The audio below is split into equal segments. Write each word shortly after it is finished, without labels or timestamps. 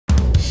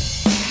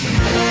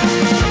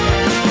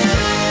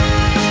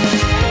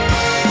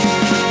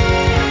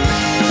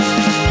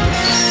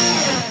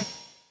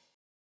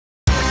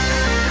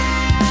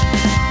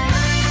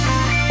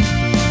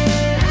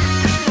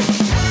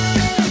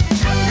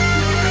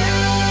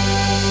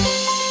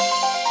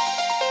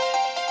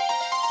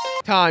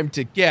Time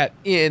to get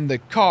in the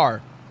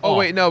car. Oh,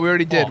 wait, no, we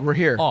already did. We're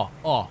here.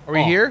 Are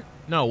we here?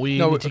 No, we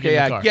need to get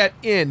in the car. Get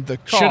in the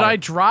car. Should I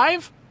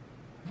drive?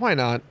 Why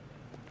not?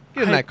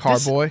 Get in that car,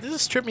 boy. This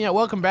is tripping me out.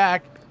 Welcome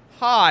back.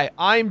 Hi,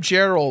 I'm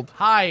Gerald.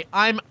 Hi,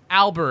 I'm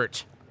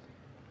Albert.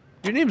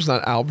 Your name's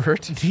not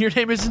Albert. Your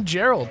name isn't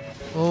Gerald.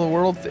 Well, the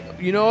world...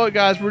 You know what,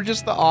 guys? We're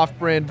just the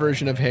off-brand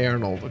version of Hey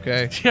Arnold,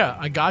 okay? Yeah,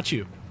 I got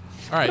you.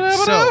 All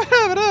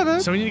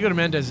right, so we need to go to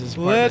Mendez's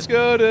apartment. Let's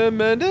go to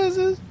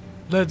Mendez's.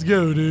 Let's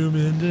go to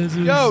Mendez's.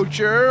 Yo,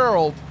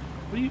 Gerald.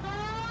 What are you...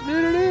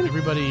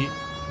 Everybody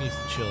needs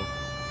to chill.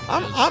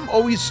 I'm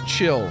always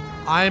chill.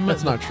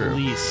 That's not true.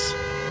 Police.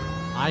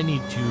 I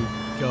need to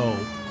go.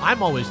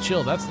 I'm always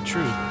chill. That's the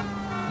truth.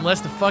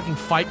 Unless the fucking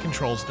fight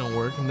controls don't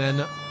work, and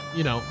then,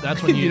 you know,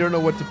 that's when you don't know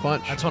what to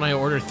punch. That's when I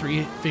order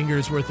 3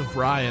 fingers worth of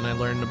rye, and I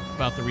learn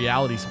about the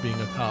realities of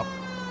being a cop.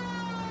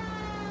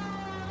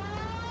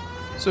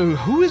 So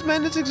who is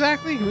Mendez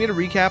exactly? Can we get a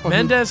recap?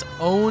 Mendez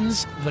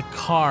owns the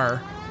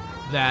car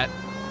that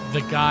the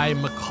guy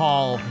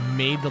McCall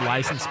made the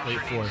license plate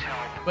for.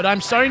 But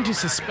I'm starting to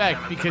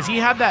suspect, because he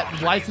had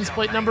that license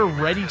plate number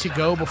ready to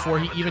go before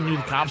he even knew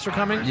the cops were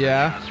coming.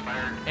 Yeah.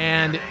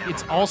 And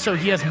it's also,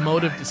 he has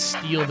motive to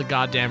steal the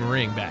goddamn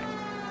ring back.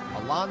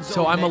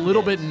 So I'm a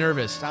little bit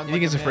nervous. You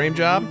think it's a frame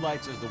job?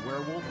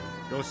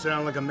 Don't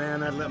sound like a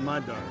man I'd let my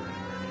daughter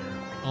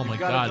anywhere near. Oh my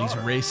God, he's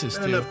racist,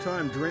 Spend dude. enough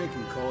time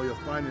drinking, Cole, you'll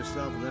find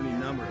yourself with any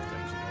number of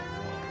things you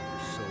don't want.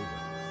 You're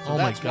sober. Oh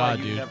my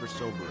God, dude. Never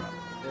sober up.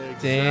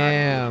 Exactly.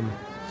 Damn.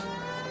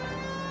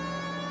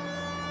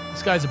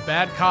 This guy's a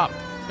bad cop.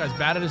 This guy's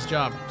bad at his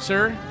job.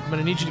 Sir, I'm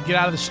gonna need you to get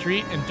out of the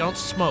street and don't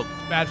smoke.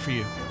 It's bad for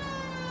you.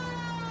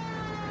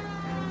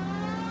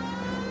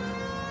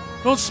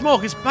 Don't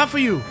smoke, it's bad for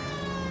you.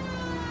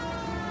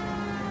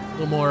 A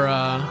little more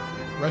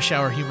rush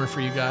hour humor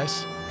for you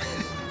guys.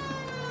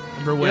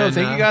 Remember when?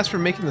 Thank you guys for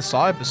making the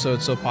Saw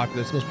episode so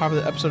popular. It's the most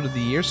popular episode of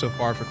the year so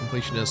far for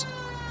Completionist.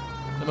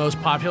 The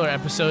most popular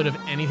episode of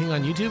anything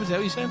on YouTube? Is that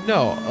what you said?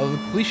 No, of the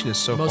Completionist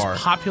so most far.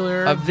 Most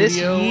popular of this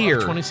video year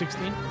of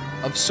 2016?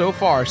 Of so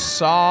far,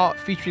 Saw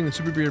featuring the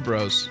Super Beard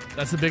Bros.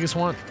 That's the biggest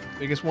one.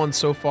 Biggest one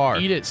so far.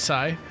 Eat it,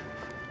 Sai.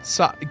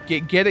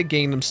 Get it,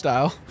 Gangnam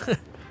Style.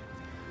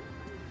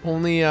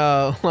 Only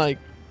like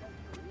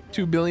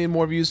 2 billion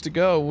more views to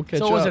go. We'll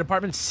catch up. So was it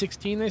apartment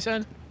 16? They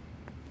said.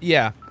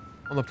 Yeah,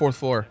 on the 4th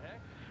floor.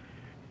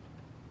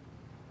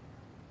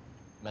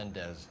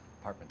 Mendez,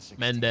 apartment 16.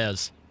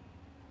 Mendez.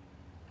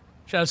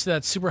 Shouts to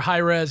that super high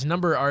res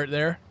number art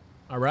there.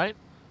 All right.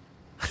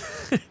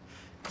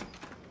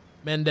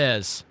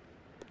 Mendez.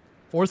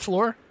 4th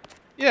floor?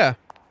 Yeah.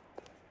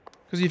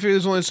 Because you figure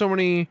there's only so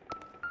many...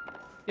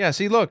 Yeah,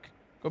 see, look.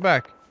 Go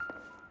back.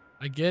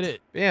 I get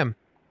it. Bam.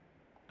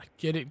 I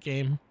get it,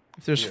 game.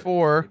 If there's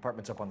 4... The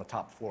apartment's up on the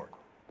top floor.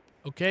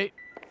 Okay.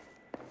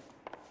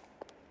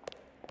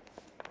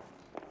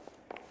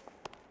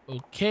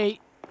 Okay.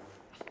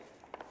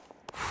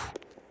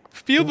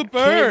 Feel the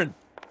burn!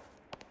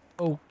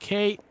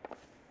 Okay.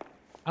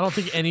 I don't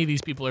think any of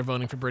these people are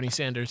voting for Bernie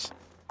Sanders.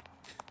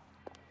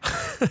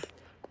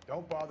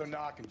 Don't bother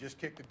knocking, just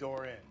kick the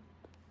door in.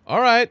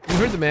 Alright, you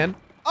heard the man.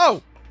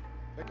 Oh!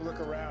 Take a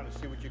look around and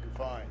see what you can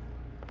find.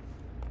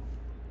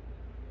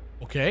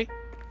 Okay.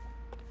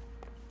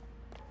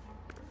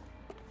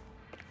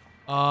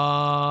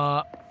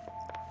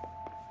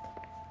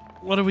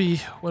 What are we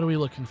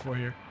looking for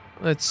here?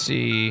 Let's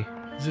see.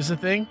 Is this a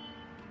thing?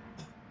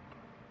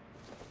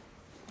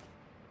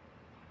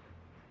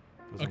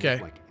 Doesn't okay.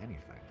 look like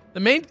anything.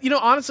 The main,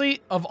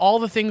 honestly, of all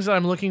the things that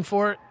I'm looking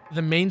for,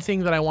 the main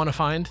thing that I want to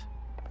find,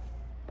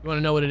 you want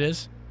to know what it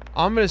is?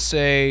 I'm going to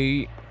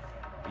say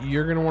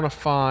you're going to want to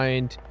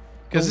find...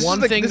 The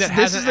one thing that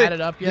hasn't added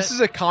up yet? This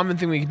is a common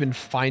thing we've been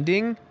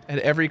finding at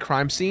every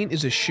crime scene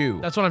is a shoe.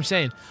 That's what I'm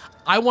saying.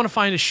 I want to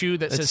find a shoe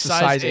that says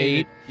size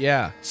 8.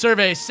 Yeah.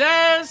 Survey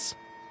says...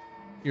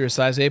 You're a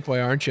size 8 boy,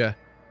 aren't you?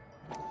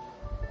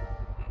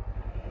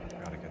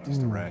 Gotta get this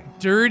to Ray.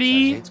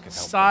 Dirty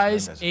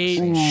size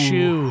 8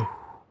 shoe.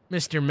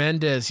 Mr.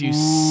 Mendez, you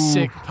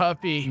sick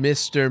puppy.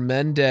 Mr.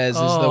 Mendez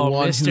is the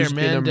one who's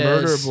been a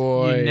murder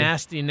boy. You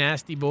nasty,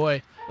 nasty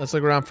boy. Let's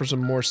look around for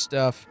some more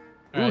stuff.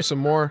 All Ooh, right. some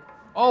more.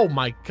 Oh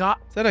my God.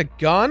 Is that a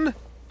gun?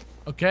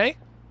 Okay.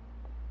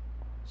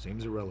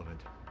 Seems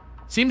irrelevant.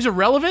 Seems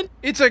irrelevant?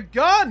 It's a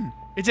gun!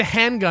 It's a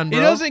handgun, bro.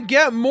 It doesn't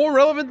get more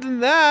relevant than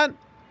that.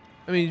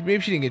 I mean,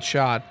 maybe she didn't get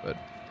shot, but...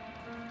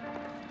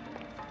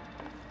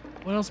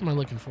 What else am I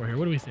looking for here?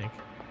 What do we think?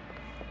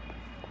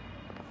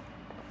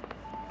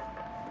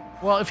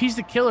 Well, if he's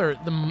the killer,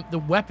 the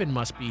weapon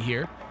must be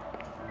here.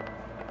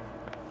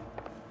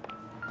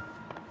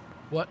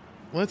 What?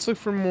 Let's look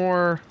for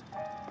more...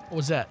 What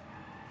was that?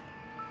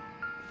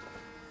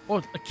 Oh,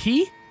 a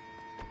key?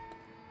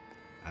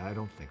 I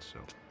don't think so.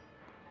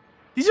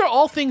 These are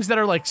all things that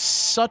are like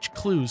such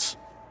clues.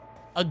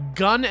 A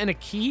gun and a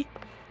key?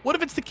 What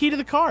if it's the key to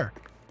the car?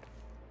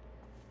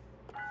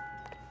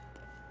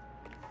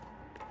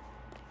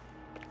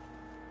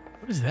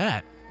 What is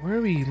that? Where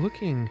are we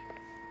looking?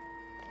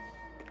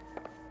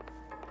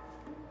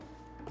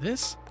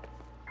 This?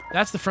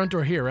 That's the front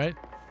door here, right?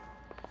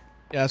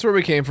 Yeah, that's where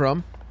we came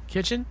from.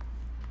 Kitchen?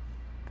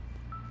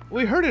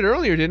 We heard it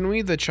earlier, didn't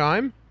we? The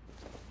chime?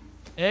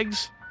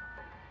 Eggs?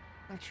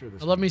 Not sure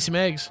this I love me some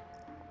eggs.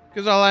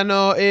 Because all I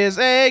know is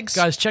eggs.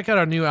 Guys, check out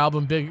our new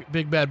album,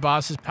 Big Bad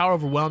Bosses. Power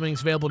Overwhelming.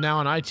 It's available now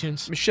on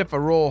iTunes. Me ship a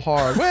roll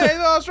hard. Way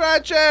los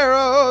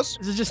rancheros.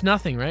 This is just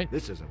nothing, right?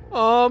 This isn't what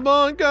Oh,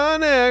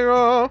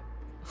 Moncanegro.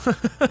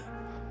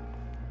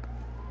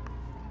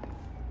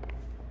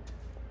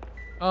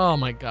 Oh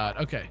my god.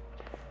 Okay.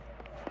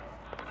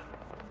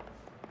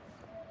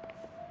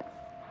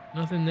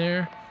 Nothing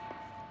there.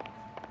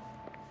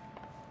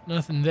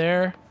 Nothing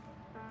there.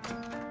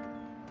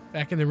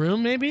 Back in the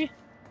room, maybe?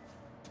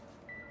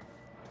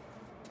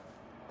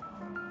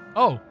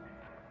 Oh.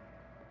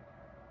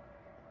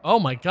 Oh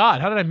my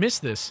god, how did I miss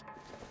this?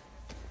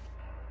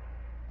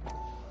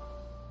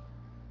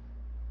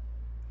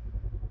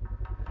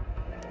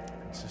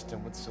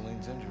 Consistent with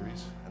Celine's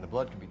injuries, and the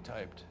blood can be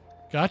typed.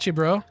 Gotcha,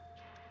 bro.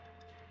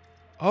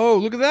 Oh,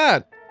 look at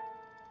that.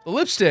 The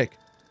lipstick.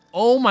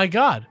 Oh my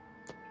god.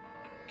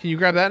 Can you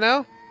grab that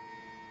now?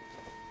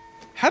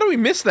 How do we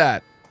miss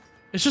that?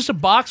 It's just a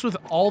box with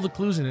all the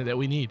clues in it that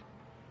we need.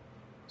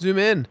 Zoom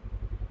in.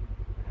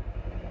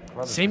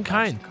 Brothers Same match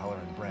kind. The color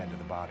and brand of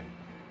the body.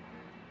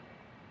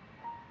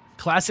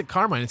 Classic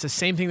Carmine. It's the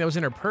same thing that was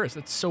in her purse.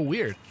 That's so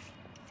weird.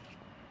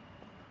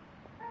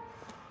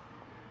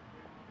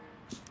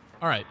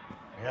 All right.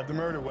 We have the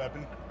murder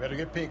weapon. Better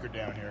get Pinker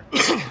down here.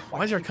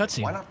 Why is there a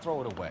cutscene? Why not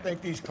throw it away?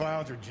 Think these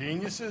clowns are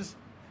geniuses?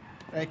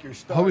 Think you're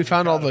I hope we starting to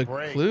found all kinda the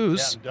break.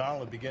 clues. Captain Donald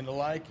will begin to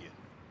like you.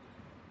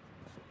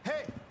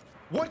 Hey,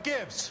 what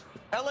gives?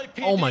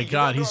 LAPD, Oh my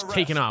god, he's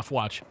taking off.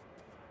 Watch.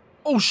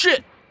 Oh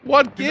shit!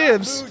 What Do not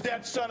gives? lose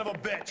that son of a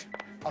bitch.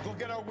 I'll go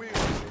get our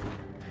wheels.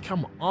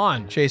 Come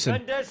on. Jason.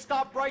 Mendez,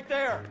 stop right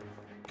there.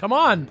 Come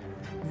on.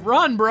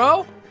 Run,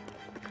 bro.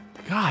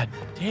 God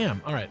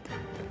damn. All right.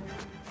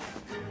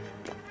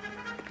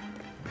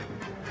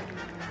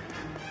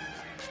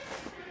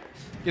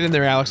 Get in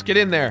there, Alex. Get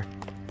in there.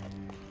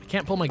 I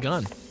can't pull my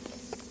gun.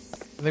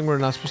 I think we're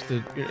not supposed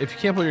to. If you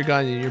can't pull your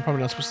gun, you're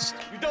probably not supposed to.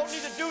 You don't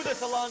need to do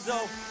this, Alonzo.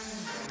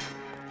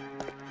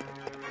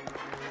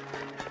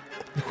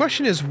 The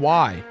question is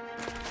why?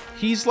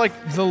 He's like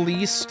the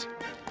least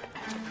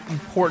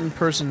important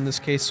person in this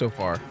case so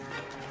far.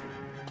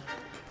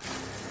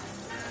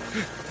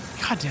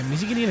 God damn,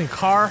 is he getting in a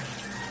car?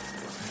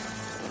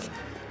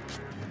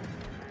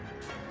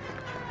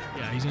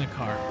 Yeah, he's in a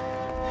car.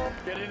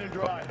 Get in and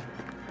drive.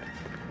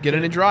 Get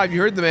in and drive.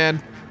 You heard the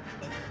man.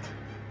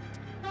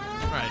 All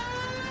right.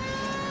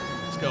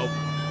 Let's go.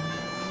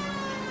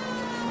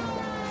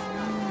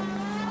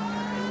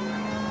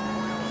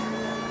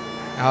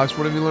 Alex,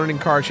 what have you learned in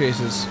car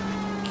chases?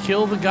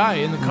 Kill the guy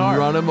in the car.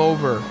 Run him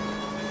over.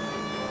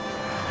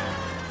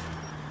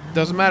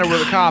 Doesn't matter where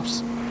the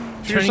cops.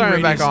 Turn your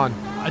siren back on.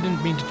 I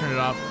didn't mean to turn it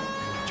off.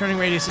 Turning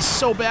radius is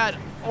so bad.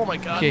 Oh my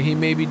god. Okay, he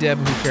may be dead,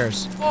 but who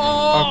cares?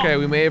 Oh! Okay,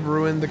 we may have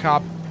ruined the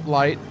cop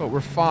light, but we're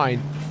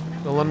fine.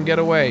 Don't let him get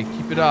away.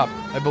 Keep it up.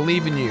 I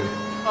believe in you.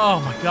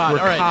 Oh my god. We're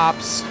All right.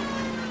 cops.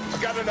 I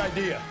got an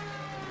idea.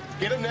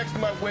 Get him next to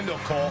my window,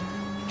 Cole.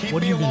 Keep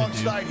What are me you gonna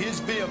alongside his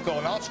vehicle,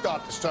 and I'll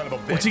stop the son of a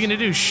bitch. What's he gonna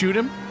do? Shoot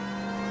him?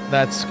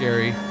 That's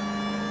scary.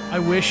 I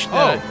wish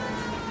that.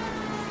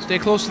 Oh! Stay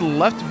close to the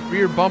left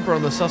rear bumper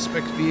on the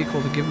suspect's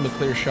vehicle to give him a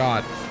clear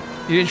shot.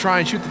 You didn't try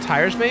and shoot the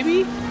tires,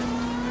 maybe?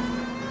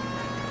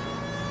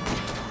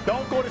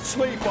 Don't go to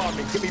sleep on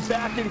me. Get me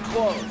back in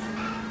close.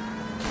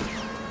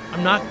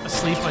 I'm not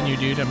asleep on you,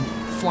 dude. I'm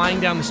flying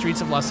down the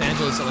streets of Los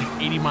Angeles at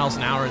like 80 miles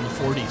an hour in the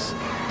 40s.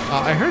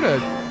 I heard a...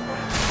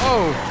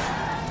 Oh!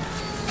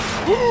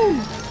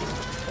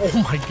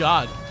 Oh my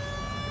god.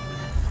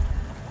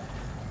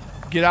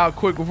 Get out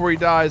quick before he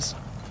dies.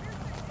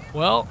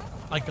 Well,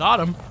 I got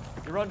him.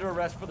 You're under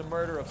arrest for the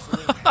murder of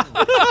Celine.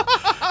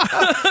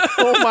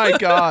 Oh my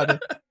god.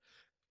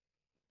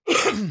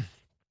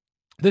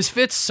 This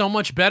fits so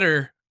much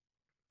better,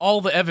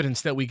 all the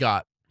evidence that we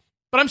got.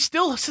 But I'm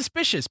still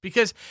suspicious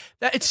because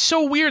it's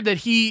so weird that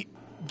he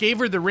gave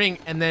her the ring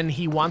and then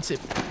he wants it,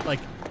 like,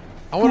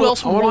 who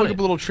else would I want to want look it? up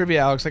a little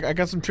trivia, Alex. Like, I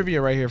got some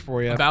trivia right here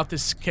for you. About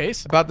this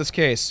case? About this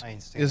case.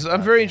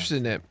 I'm very interested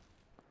in it.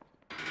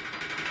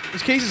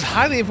 This case is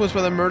highly influenced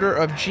by the murder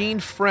of Jean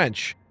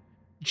French.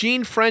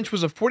 Jean French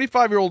was a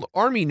 45-year-old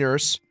army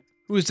nurse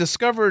who was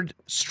discovered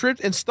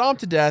stripped and stomped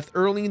to death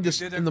early in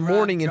the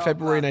morning in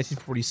February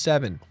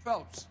 1947.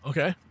 Phelps,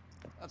 Okay.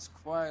 that's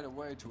quite a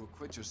way to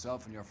acquit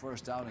yourself in your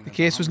first outing. The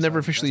case was never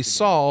officially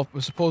solved,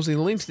 but supposedly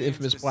linked to the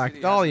infamous Black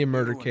Dahlia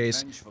murder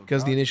case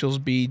because the initials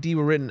BD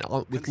were written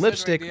with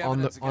lipstick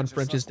on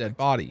French's dead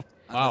body.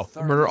 Wow.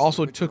 The murder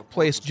also took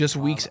place just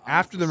weeks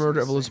after the murder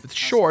of Elizabeth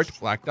Short,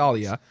 Black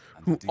Dahlia,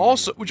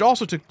 which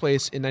also took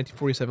place in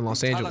 1947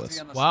 Los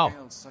Angeles. Wow.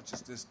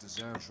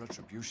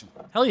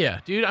 Hell yeah,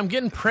 dude. I'm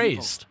getting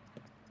praised.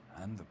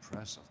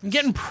 I'm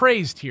getting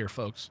praised here,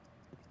 folks.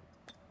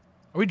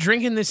 Are we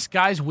drinking this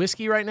guy's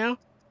whiskey right now?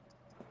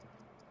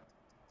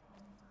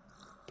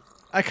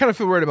 I kind of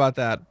feel worried about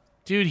that.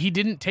 Dude, he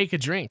didn't take a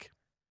drink.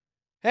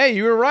 Hey,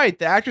 you were right.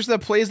 The actress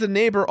that plays the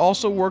neighbor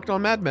also worked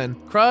on Mad Men.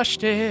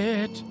 Crushed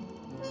it.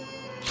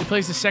 She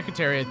plays the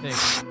secretary, I think.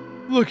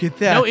 Look at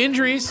that. No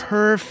injuries.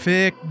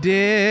 Perfect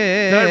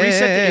dick. Did I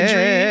reset the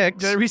injury?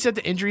 Did I reset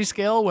the injury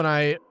scale when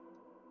I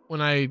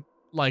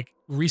like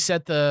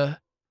reset the?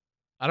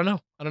 I don't know.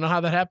 I don't know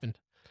how that happened.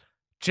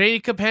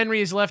 Jacob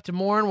Henry is left to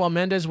mourn while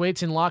Mendez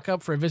waits in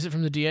lockup for a visit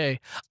from the DA.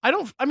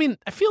 I mean,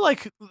 I feel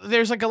like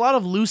there's like a lot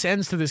of loose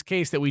ends to this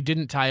case that we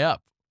didn't tie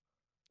up.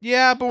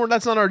 Yeah, but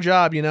that's not our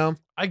job, you know?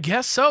 I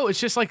guess so. It's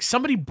just like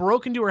somebody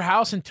broke into her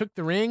house and took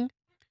the ring.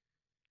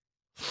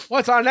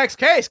 What's our next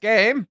case,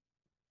 game?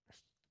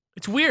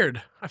 It's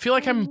weird. I feel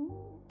like I'm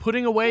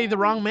putting away the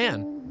wrong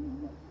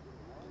man.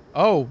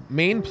 Oh,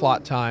 main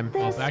plot time.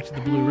 Oh, back to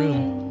the blue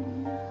room.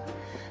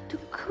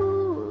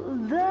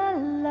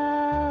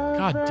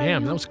 God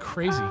damn, that was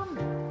crazy.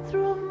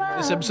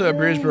 This episode of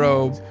Beard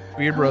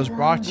Bros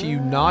brought to you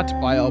not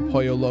by El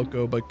Pollo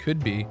Loco, but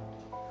could be.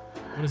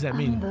 What does that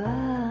mean?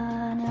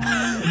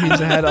 It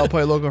means I had El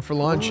Pollo Loco for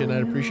lunch, and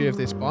I'd appreciate if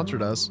they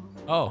sponsored us.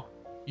 Oh,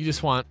 you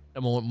just want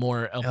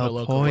more El Pollo El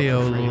Loco.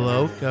 Pollo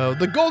Loco.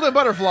 The Golden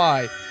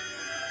Butterfly.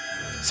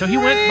 So he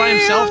went by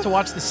himself to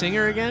watch The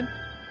Singer again?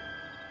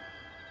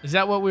 Is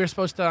that what we were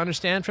supposed to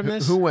understand from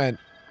this? Who went?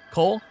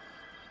 Cole?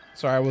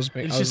 Sorry, I was.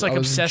 He's just like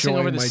obsessing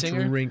over The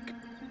Singer? Drink.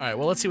 All right,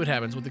 well, let's see what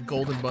happens with the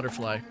Golden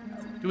Butterfly.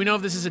 Do we know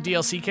if this is a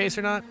DLC case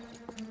or not?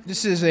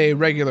 This is a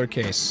regular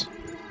case.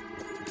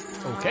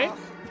 Okay.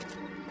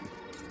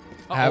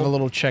 I have a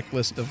little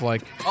checklist of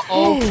like.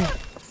 Uh-oh.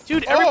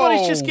 Dude,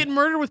 everybody's just getting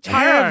murdered with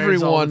tire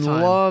irons all the Everyone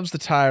time. loves the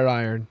tire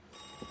iron.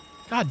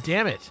 God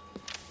damn it.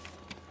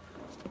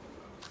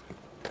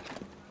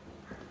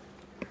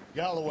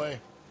 Galloway.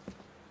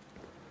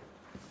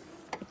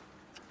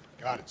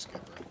 Got it, Skipper.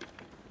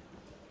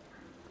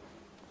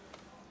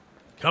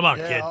 Come on,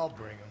 Yeah, kid. I'll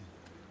bring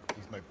him.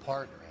 He's my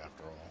partner,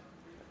 after all.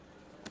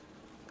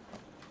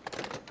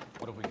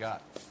 What have we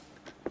got?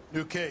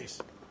 New case.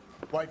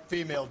 White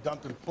female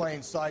dumped in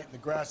plain sight in the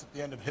grass at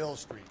the end of Hill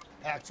Street.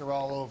 Hacks are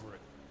all over it.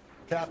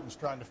 Captain's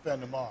trying to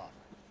fend him off.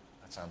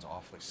 That sounds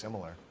awfully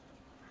similar.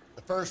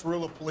 The first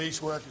rule of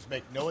police work is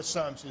make no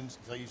assumptions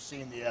until you've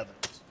seen the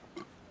evidence.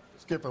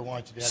 Skipper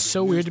wants you to have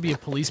So weird to be a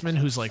policeman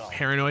who's like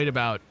paranoid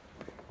about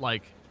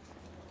like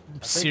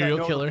serial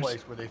the killers.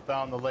 place where they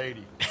found the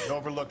lady. It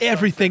overlooks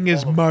Everything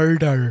is Sunset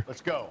murder.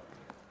 Let's go.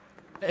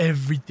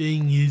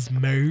 Everything is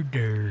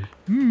murder.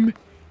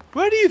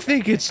 Why do you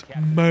think it's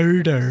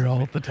murder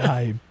all the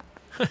time?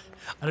 I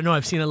don't know.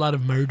 I've seen a lot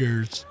of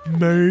murders.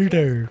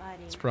 Murder.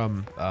 It's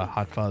from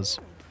Hot Fuzz.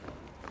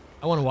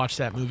 I want to watch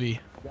that movie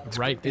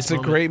right this It's a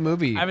moment. great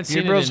movie. I haven't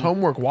Beard seen Bros it in,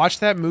 homework. Watch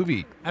that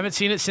movie. I haven't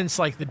seen it since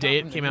like the day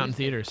it came out in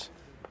theaters.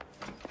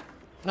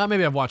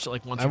 Maybe I've watched it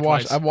like once or I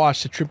twice.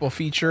 watched a triple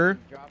feature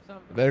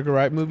of Edgar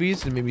Wright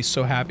movies, and it made me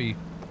so happy.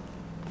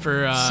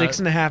 For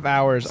 6.5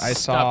 hours, I Scott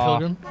saw.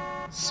 Pilgrim.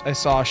 I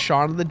saw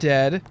Shaun of the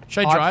Dead,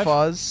 Should I Hot drive?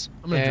 Fuzz,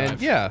 I'm gonna and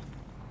drive. yeah,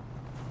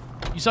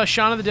 You saw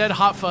Shaun of the Dead,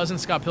 Hot Fuzz, and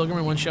Scott Pilgrim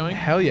in one showing?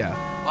 hell yeah.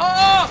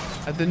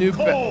 Oh! At the new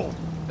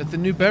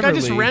I Beverly.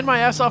 just ran my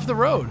ass off the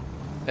road.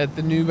 At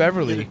the new Did a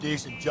Beverly.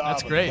 decent job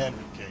That's with great. the Henry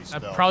case,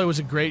 That though. probably was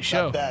a great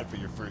show. Not bad for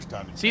your first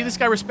time in See, town. this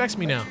guy respects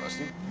me now.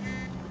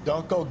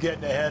 Don't go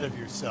getting ahead of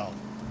yourself.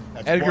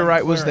 That's Edgar one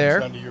Wright was clearance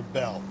there. Under your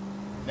belt.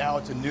 Now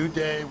it's a new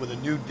day with a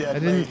new dead I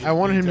lady I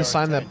wanted him to needs our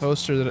sign that attention.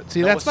 poster.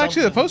 See, Know that's what's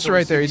actually the something poster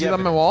right there. You see it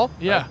on my wall?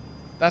 Yeah.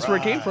 That's where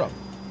it came Right. from.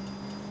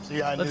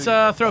 See, I knew Let's you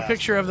were throw a fast,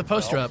 picture of the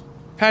poster Bill. up.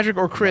 Patrick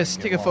or Chris,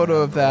 take a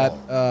photo of that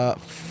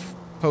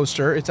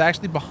poster. It's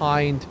actually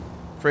behind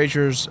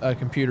Fraser's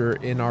computer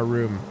in our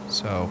room.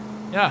 So,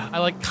 Yeah, I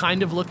like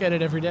kind of look at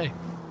it every day.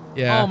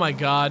 yeah. Oh my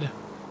god.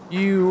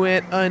 You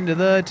went under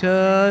the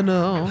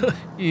tunnel.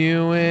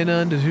 You went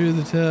under to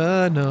the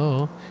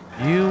tunnel.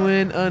 You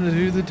went under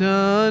to the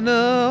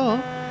tunnel.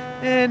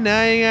 And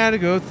now you gotta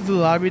go through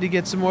the lobby to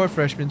get some more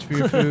refreshments for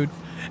your food.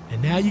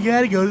 And now you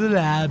gotta go to the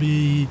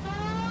lobby.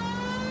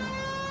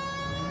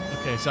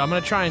 Okay, so I'm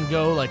gonna try and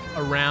go like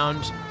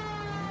around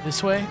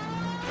this way,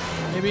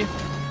 maybe.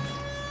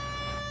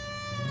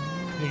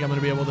 Think I'm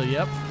gonna be able to?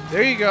 Yep.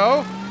 There you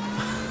go.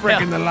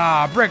 Breaking the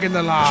law. Breaking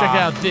the law. Check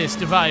out this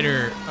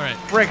divider. All right.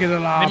 Breaking the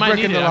law. They might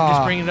breaking need it. the I'm just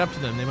law. bringing it up to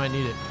them. They might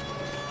need it.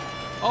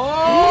 Oh!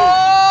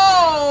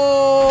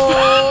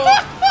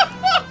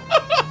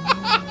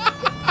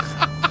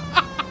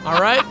 All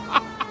right.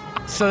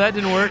 So that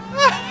didn't work.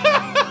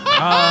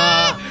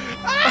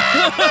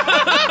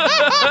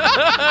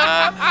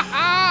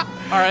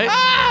 All right.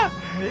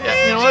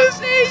 Yeah, you know what?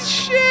 just ate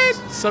shit.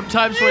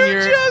 Sometimes You when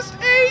you're just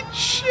ate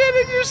shit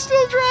and you're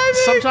still driving.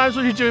 sometimes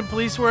when you're doing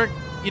police work,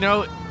 you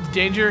know,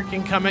 danger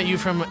can come at you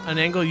from an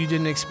angle you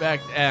didn't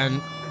expect,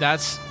 and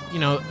that's, you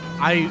know,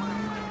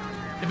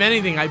 if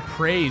anything, I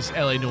praise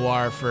LA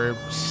Noire for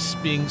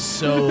being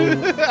so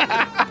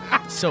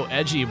so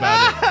edgy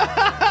about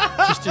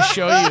it, just to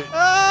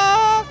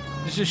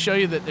show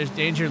you that there's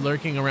danger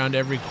lurking around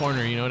every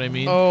corner. You know what I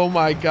mean? Oh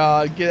my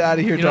God! Get out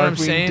of here, You know what I'm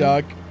Darkwing saying?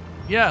 Duck.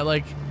 Yeah,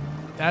 like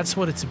that's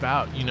what it's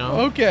about. You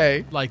know?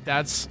 Okay. Like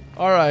that's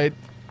All right.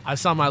 I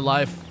saw my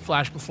life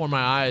flash before my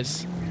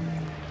eyes.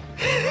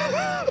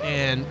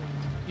 And,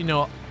 you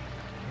know,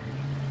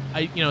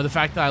 the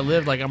fact that I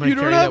lived, like, I'm gonna You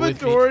carry don't have that a with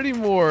door me.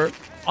 anymore.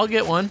 I'll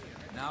get one.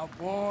 Now,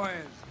 boys.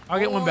 I'll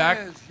get one back.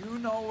 You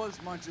know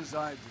as much as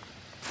I do.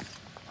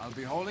 I'll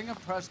be holding a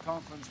press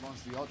conference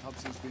once the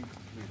autopsy's been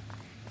completed.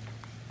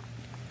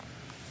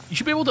 You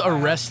should be able to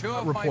arrest Two a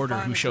of my reporter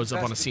who finest shows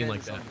up on a scene like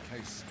investigators that. on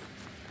the case.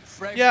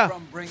 Fresh Yeah.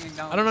 from bringing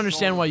down I don't the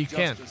understand sword why of you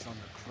can't. justice on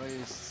the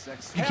crazed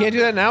sex- You can't do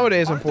that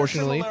nowadays, Aren't there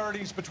unfortunately.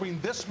 similarities between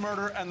this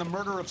murder and the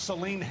murder of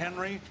Celine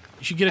Henry?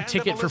 You should get a And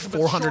ticket of for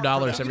Elizabeth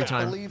 $400 Short every for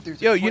that? time.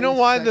 Yo, you know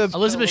why the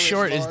Elizabeth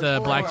Short is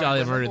the Black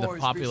Dahlia murder, the Boys,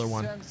 be popular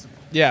one. sensible.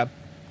 Yeah.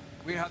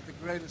 We have the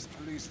greatest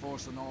police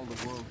force in all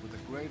the world with the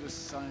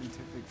greatest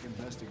scientific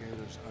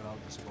investigators at our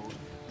disposal.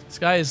 This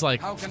guy is like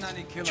How can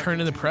any killer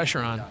turning the continue pressure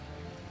to on. die?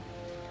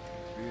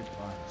 Be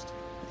advised.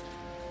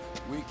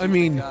 We I keep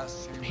mean, the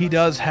gas chamber he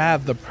does outside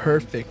have the the front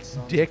perfect of the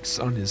sun. dicks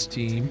on his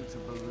team. Continue to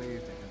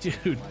believe they can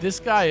Dude, this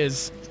guy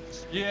is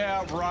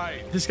Yeah,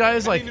 right. This guy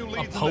is like Any new a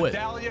leads in the poet.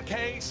 Dahlia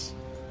case?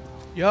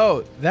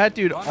 Yo, that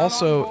dude Run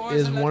also along,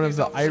 boys, is and let one of these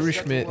the officers get to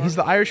Irishmen. He's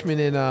the work. Irishman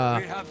in We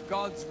have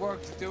God's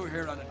work to do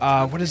here on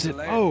a what is it?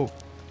 delay. Oh,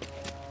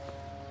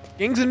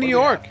 Gangs in New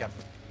York.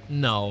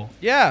 no.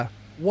 Yeah,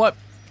 What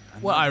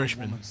Another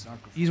Irishman? woman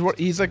sacrificed.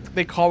 he's like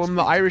they call him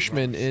the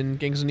Irishman in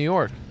Gangs of New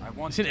York. I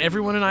want Isn't to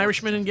everyone an report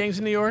Irishman in Gangs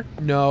in New York?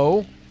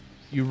 No,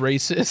 you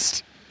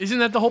racist. Isn't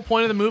that the whole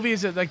point of the movie?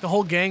 Is that like the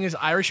whole gang is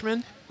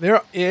Irishmen?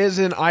 There is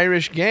an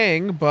Irish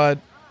gang, but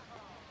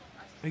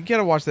you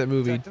gotta watch that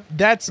movie.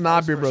 That's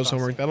not Beer Bros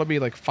homework. That'll be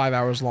like 5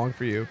 hours long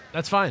for you.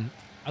 That's fine.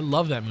 I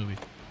love that movie.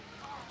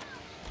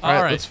 All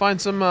right, right. let's find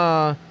some.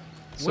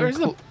 Where's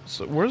the-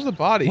 where's the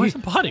body? Where's the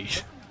body?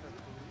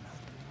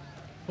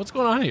 What's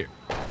going on here?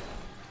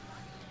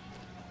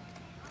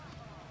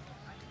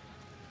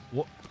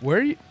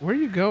 Where are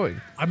you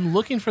going? I'm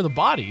looking for the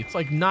body. It's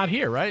like not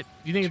here, right?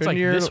 You think it's Turn like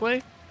your- this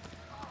way?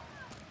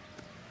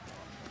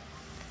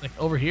 Like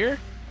over here?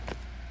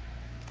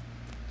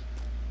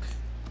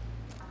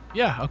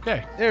 Yeah,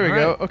 okay. There we All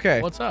go. right.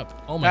 Okay. What's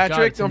up? Oh my god.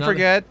 Patrick, it's don't another-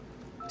 forget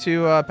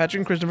to Patrick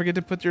and Chris, don't forget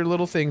to put your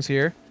little things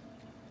here.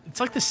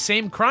 It's like the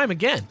same crime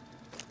again.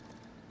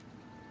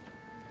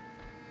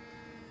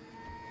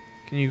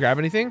 Can you grab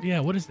anything?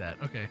 Yeah, what is that?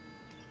 Okay.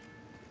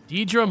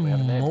 Deidre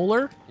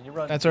Moeller? Can you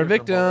run That's our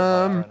Deirdre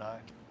Moeller victim. by R&I?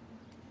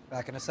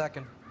 Back in a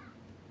second.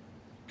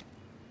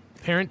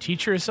 Parent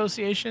Teacher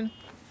Association?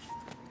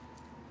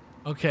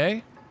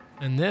 Okay.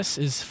 And this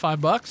is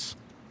 $5?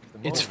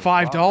 The It's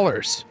motive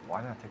 $5.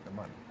 Why not take the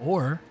money?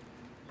 Or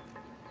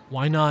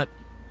why not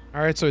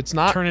All right, so it's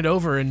not. turn it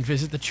over and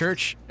visit the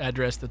church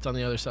address that's on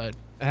the other side?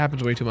 It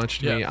happens way too much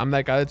to me. Yeah. I'm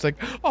that guy that's like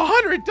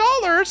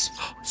 $100.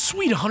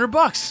 Sweet,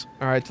 $100.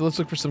 All right, so let's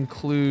look for some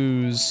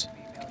clues.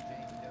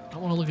 I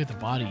don't want to look at the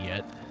body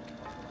yet.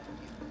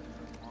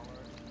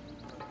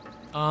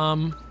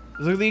 Let's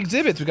look at the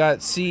exhibits. We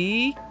got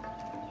C.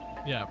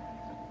 Yeah.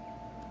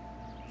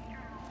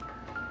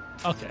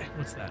 Okay,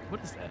 what's that?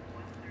 What is that?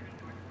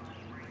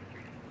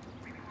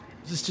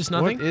 Is this just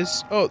nothing? What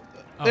is? Oh,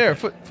 there.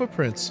 Okay.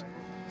 Footprints.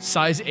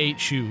 Size 8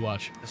 shoe,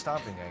 watch. The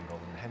stomping angle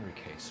in the Henry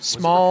case. Was it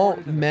Small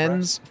reported in the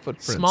men's press?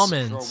 footprints. Small Sure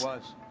men's.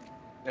 was.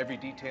 Every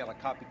detail a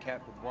copycat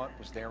would want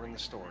was there in the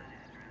story.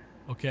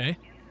 Okay.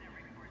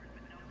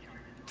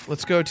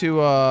 Let's go to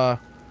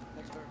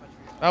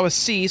that was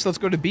C, so let's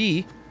go to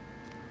B.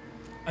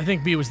 I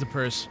think B was the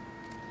purse.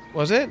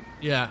 Was it?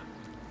 Yeah.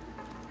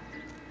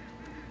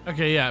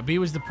 Okay, yeah, B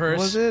was the purse.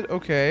 Was it?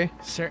 Okay.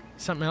 Is there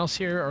something else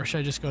here, or should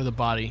I just go to the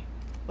body?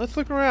 Let's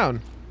look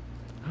around.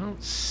 I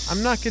don't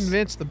I'm not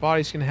convinced the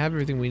body's gonna have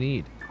everything we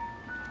need.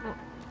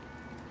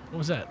 What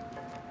was that?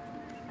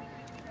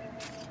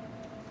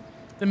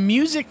 The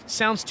music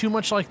sounds too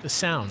much like the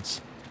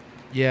sounds.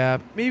 Yeah,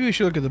 maybe we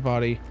should look at the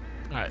body.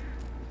 All right.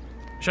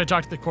 Should I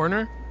talk to the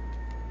coroner?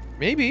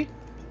 Maybe.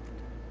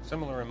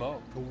 Similar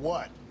remote. The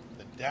what?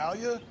 The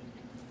Dahlia?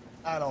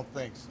 I don't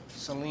think so.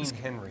 Celine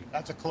Henry.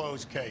 That's a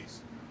closed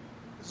case.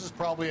 This is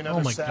probably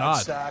another my sad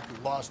God. sack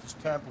who lost his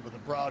temper with a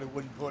broad who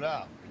wouldn't put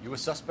out. Are you a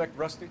suspect,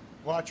 Rusty?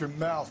 Watch your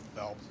mouth,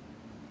 Phelps.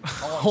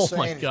 All I'm Oh saying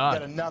my is God. you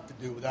got enough to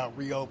do without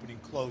reopening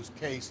closed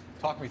cases.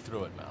 Talk me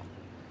through it, Mal.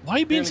 Why are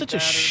you being Clearly such a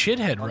battered,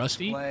 shithead, on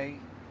Rusty? display,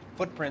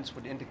 footprints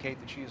would indicate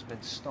that she has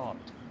been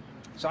stomped.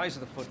 Size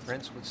of the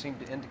footprints would seem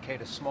to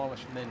indicate a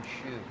smallish men's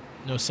shoe.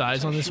 No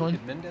size on this Shoe one?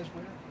 Did Mendez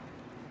wear?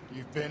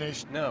 You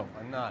finished? No,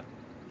 I'm not.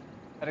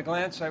 At a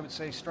glance, I would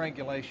say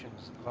strangulation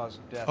is the cause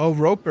of death. Oh,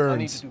 rope I'll need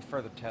burns. to do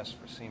further tests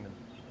for semen.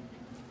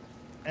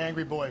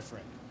 Angry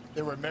boyfriend. If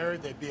they were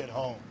married, they'd be at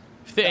home.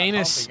 If the Not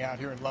anus humping out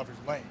here in Lovers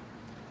Lane.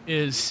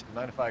 is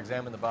Mind if I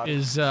examine the body?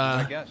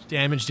 I guess.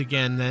 damaged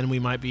again, then we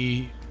might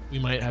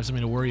have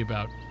something to worry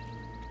about.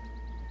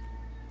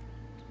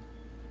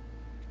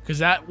 Because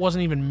that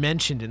wasn't even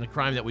mentioned in the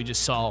crime that we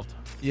just solved.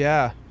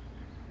 Yeah.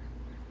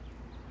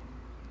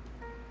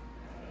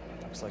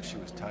 Looks like she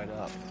was tied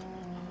up.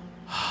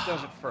 It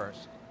does at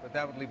first, but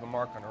that would leave a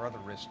mark on her other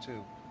wrist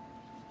too.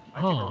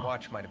 I think Huh. her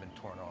watch might have been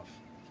torn off.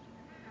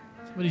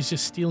 Somebody's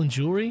just stealing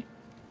jewelry?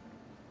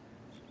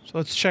 So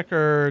let's check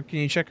her. Can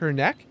you check her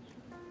neck?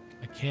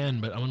 I can,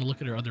 but I want to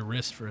look at her other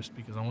wrist first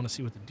because I want to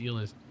see what the deal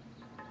is.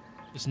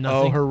 There's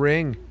nothing. Oh, her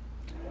ring.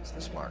 What's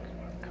this mark?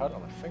 Cut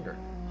on the finger.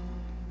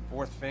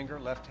 Fourth finger,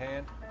 left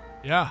hand,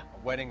 Yeah. a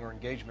wedding or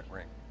engagement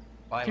ring.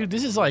 Violent. Dude,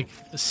 this is like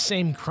the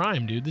same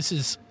crime, dude. This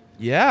is...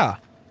 Yeah.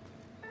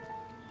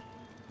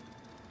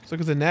 Let's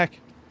look at the neck.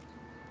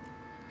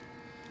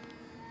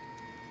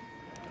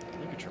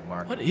 Look at your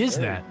mark. What is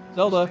that?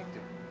 Zelda.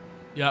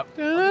 Yep.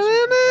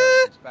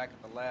 It's back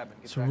at the lab and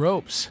get It's back to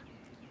ropes.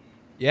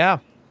 Yeah.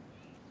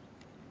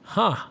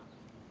 Huh.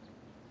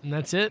 And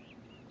that's it?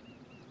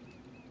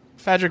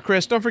 Patrick,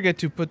 Chris, don't forget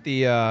to put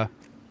the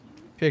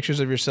pictures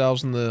of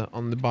yourselves on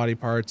the body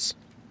parts.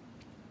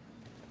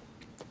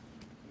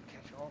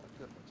 catch all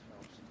the good ones,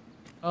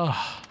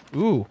 fellas. Oh,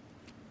 Ooh.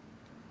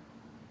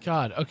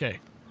 God. Okay.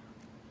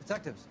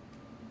 Detectives,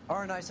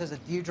 RNI says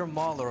that Deirdre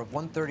Mahler of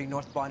 130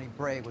 North Bonnie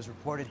Bray was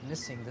reported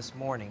missing this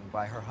morning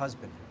by her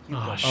husband,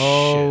 Hugo. Oh, shit.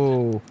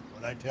 Oh.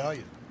 What'd I tell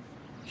you?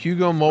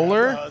 Hugo Grab the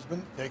Moeller?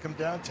 husband, take him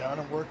downtown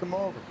and work him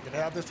over. You can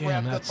have this Damn,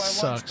 wrapped that up by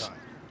sucks. lunchtime.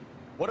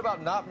 What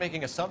about not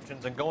making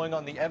assumptions and going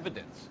on the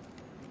evidence?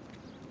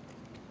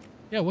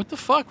 Yeah, what the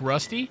fuck,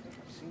 Rusty?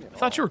 I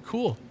thought you were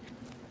cool.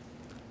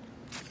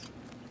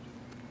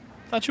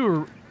 Thought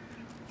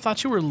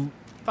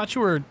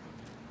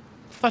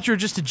you were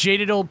just a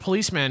jaded old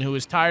policeman who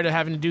was tired of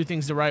having to do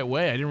things the right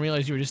way. I didn't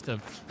realize you were just a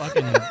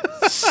fucking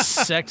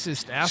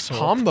sexist asshole.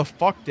 Calm the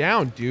fuck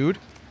down, dude.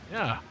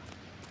 Yeah.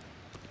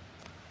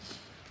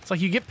 It's like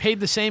you get paid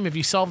the same if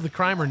you solve the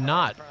crime or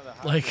not.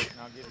 Like,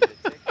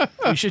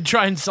 you should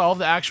try and solve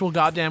the actual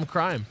goddamn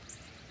crime.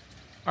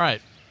 All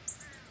right.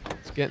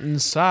 Let's get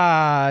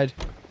inside.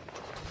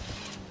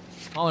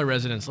 Smaller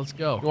residents, let's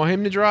go. You want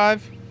him to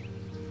drive?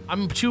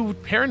 I'm too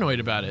paranoid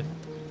about it.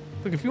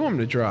 Look, if you want him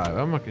to drive,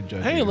 I'm not gonna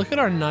judge Hey, you. look at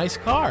our nice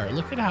car.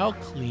 Look at how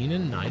clean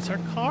and nice our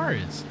car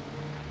is.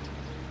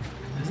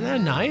 Isn't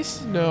that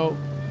nice? No.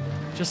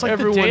 Just like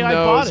Everyone the day knows.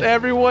 I bought it.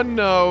 Everyone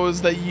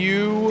knows that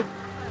you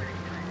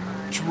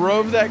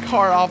drove that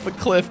car off a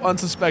cliff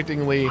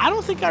unsuspectingly. I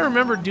don't think I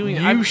remember doing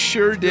it. You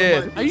sure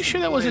did. Are you sure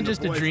that wasn't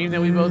just a dream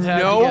that we both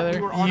had Nope.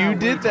 together? You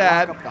did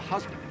that. The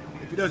husband.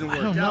 If he doesn't I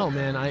work don't know, out,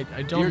 man. I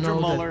don't Deirdre know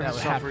Muller that has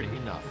would suffered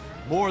happen. enough.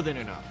 More than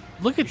enough.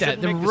 Look at You that.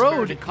 shouldn't The make road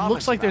disparaging comments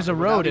looks like there's a about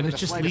her road, without and it even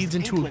just the leads slightest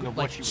into inkling of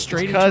like what she was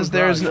straight into Because a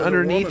there's garage. an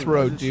underneath woman,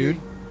 road, wasn't she?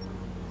 dude.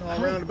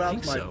 Around about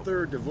think my so.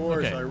 third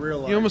divorce, Okay. I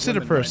realized You almost hit a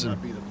women might person.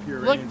 not be the pure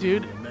Look, angels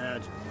dude. you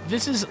imagine.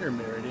 This is You're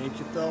married, ain't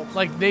you, Phelps?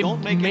 like they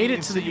Don't make made any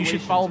it so that you should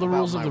insinuations follow the about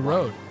rules of my the wife.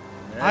 road.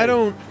 I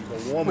don't.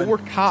 She's a But woman. we're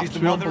cops. She's the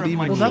We don't mother of believe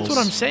my in Well, rules. that's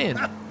what I'm saying.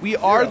 We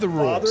are You're the a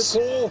father, rules.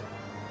 Cole?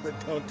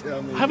 But don't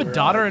tell me I have a you're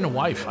daughter out and a there.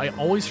 wife. I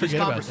always This forget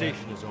about that.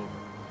 conversation is over.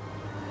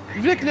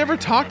 You've like, never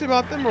talked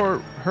about them or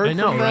heard I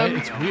know, from right? them.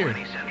 It's weird.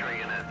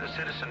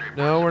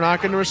 No, we're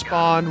not going to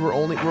respond. We're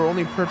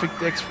only perfect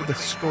dicks for the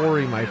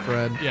story, my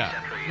friend. Yeah.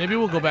 Maybe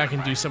we'll go back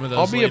and do some of those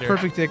I'll be later. a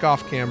perfect dick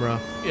off camera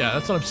Yeah,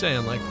 that's what I'm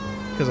saying. Like,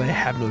 because I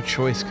have no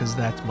choice because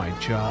that's my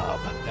job.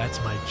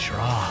 that's my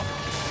job.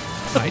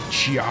 My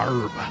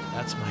job.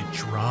 That's my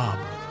job.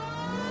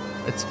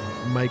 It's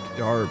Mike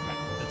Darb.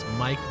 That's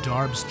Mike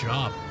Darb's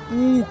job.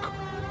 Ook.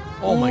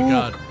 Oh my Ook.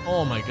 god.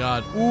 Oh my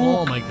god. Oh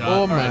Ook. my god. Oh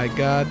All my right.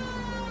 god.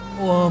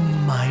 Oh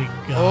my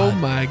god. Oh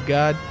my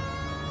god.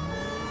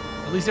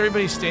 At least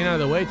everybody's staying out of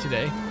the way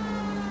today.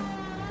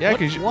 Yeah, What-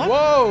 because what?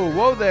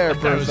 whoa, there,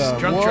 That guy was Bertha.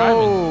 drunk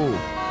Whoa.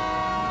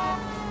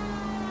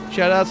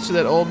 Shout outs to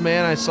that old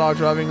man I saw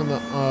driving on the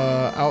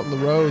out on the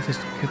road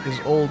with his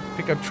old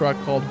pickup truck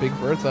called Big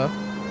Bertha.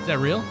 Is that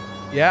real?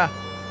 Yeah,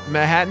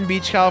 Manhattan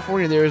Beach,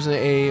 California. There's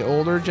a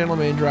older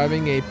gentleman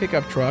driving a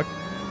pickup truck.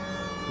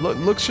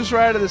 Looks just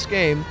right out of this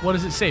game. What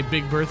does it say?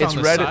 Big Bertha It's on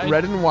the red, side?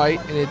 red and white,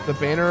 and the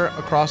banner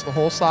across the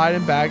whole side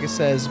and back. It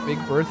says Big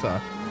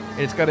Bertha, and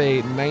it's got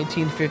a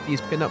 1950s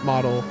pinup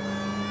model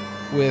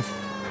with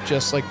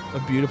just like a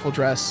beautiful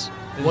dress.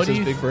 And What it do says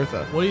you Big th-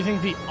 Bertha. What do you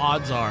think the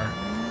odds are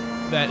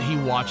that he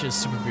watches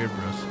Super Beard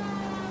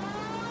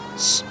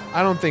Bros?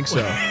 I don't think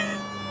so.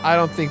 I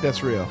don't think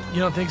that's real.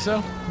 You don't think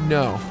so?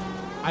 No.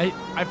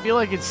 I feel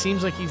like it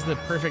seems like he's the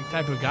perfect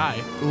type of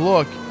guy.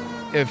 Look,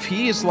 if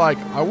he's like,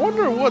 I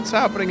wonder what's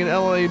happening in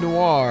LA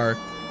Noire.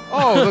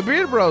 Oh, the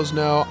Beard Bros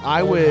know.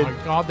 I would. Oh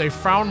my god, they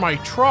found my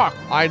truck.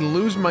 I'd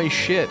lose my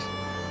shit,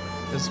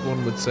 as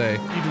one would say.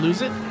 You'd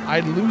lose it?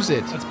 I'd lose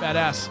it. That's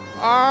badass.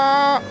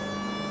 Ah.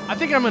 I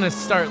think I'm gonna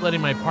start letting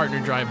my partner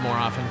drive more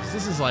often because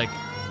this is like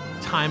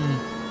time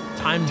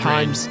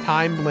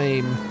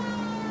blame.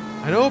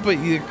 I know, but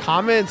the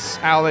comments,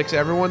 Alex,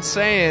 everyone's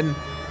saying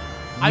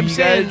I'm you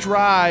saying gotta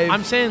drive.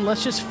 I'm saying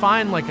let's just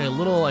find like a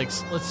little like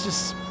let's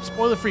just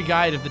spoiler-free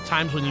guide of the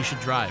times when you should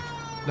drive.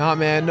 Nah,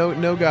 man,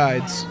 no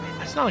guides.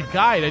 It's not a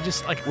guide. I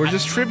just like We're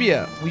just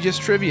trivia. We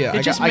just trivia.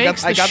 It just I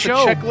makes got the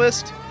show- the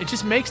checklist. It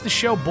just makes the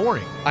show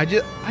boring. I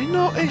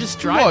know. I'm just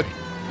driving.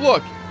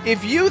 Look.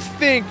 If you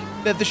think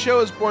that the show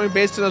is boring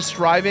based on us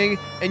driving,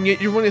 and yet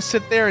you're willing to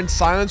sit there in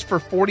silence for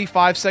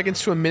 45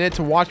 seconds to a minute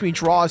to watch me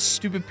draw a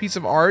stupid piece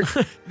of art,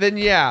 then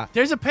yeah,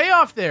 There's a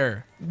payoff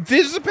there.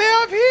 this is a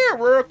payoff here.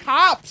 We're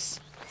cops.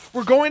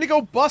 We're going to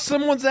go bust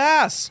someone's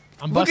ass.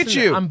 Look at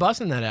you. I'm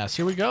busting that ass.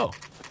 Here we go.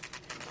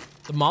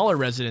 The Mahler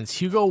residence.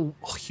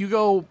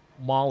 Hugo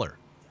Mahler.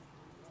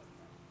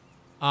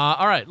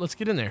 All right, let's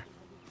get in there.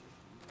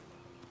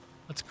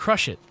 Let's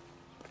crush it.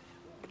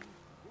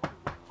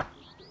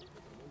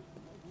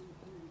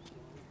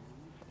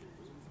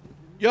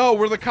 Yo,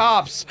 we're the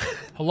cops.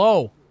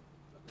 Hello.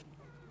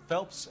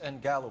 Phelps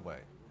and Galloway.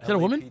 Is that a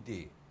woman?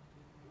 LAPD.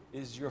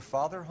 Is your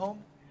father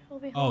home? He'll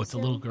be home Oh, it's a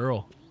little soon.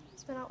 girl.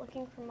 He's been out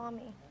looking for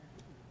Mommy.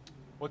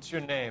 What's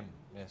your name,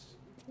 miss?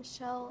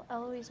 Michelle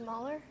Eloise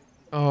Mahler?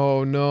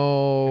 Oh Can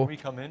no. we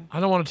come in? I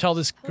don't want to tell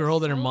this girl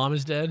that her mom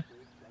is dead.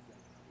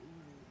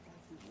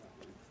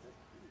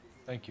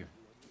 Thank you.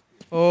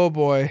 Oh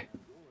boy.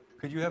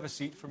 Could you have a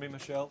seat for me,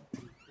 Michelle?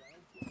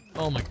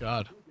 Oh my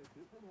god.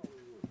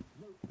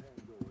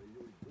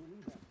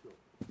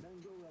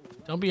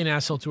 Don't be an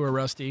asshole to her,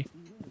 Rusty.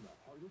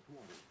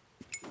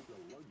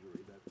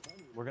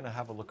 We're gonna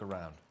have a look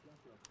around.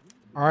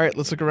 All right,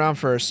 let's look around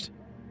first.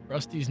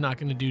 Rusty's not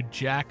going to do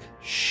jack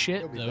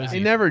shit, though, is They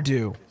he? never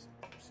do.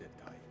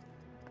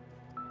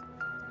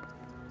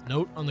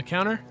 Note on the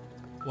counter.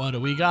 What do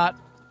we got?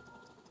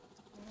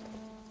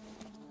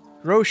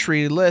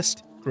 Grocery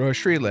list.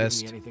 Grocery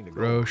list.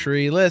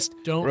 Grocery list.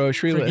 Don't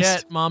Grocery forget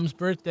list. Mom's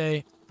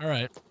birthday. All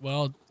right.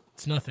 Well,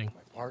 it's nothing.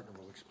 My partner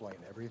will explain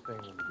everything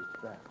when we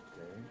get back,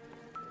 okay?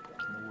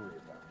 Nothing to worry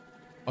about.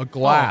 A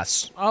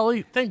glass. Oh,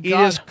 Ollie, thank It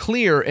God. is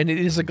clear and it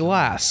is a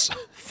glass.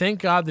 Thank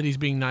God that he's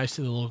being nice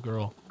to the little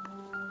girl.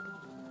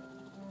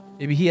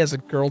 Maybe he has a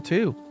girl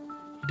too.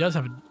 He does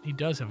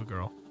have a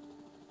girl.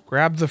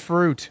 Grab the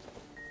fruit.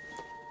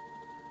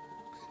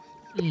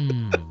 This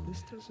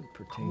doesn't I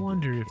pertain.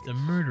 wonder if the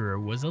murderer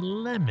was a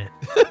lemon.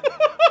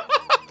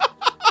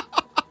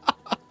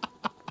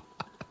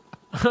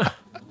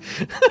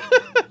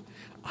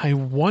 I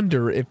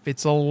wonder if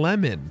it's a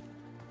lemon.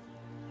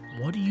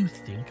 What do you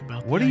think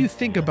about What the do you idea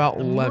think that about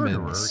the murderer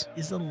lemons?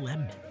 is a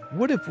lemon.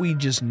 What if we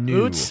just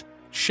knew? Boots,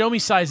 show me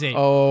size 8.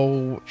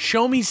 Oh,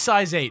 Show me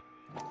size 8.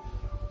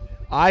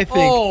 I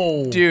think,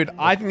 Oh. dude,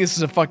 I think this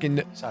is a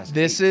fucking,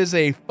 this is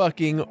a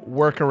fucking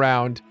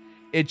workaround.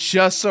 It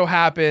just so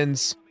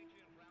happens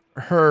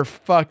her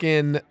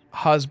fucking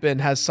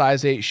husband has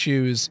size 8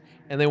 shoes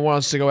and they want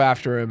us to go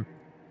after him.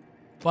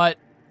 But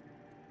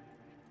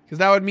Because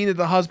that would mean that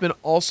the husband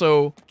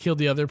also killed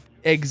the other.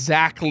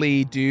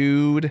 exactly,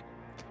 dude.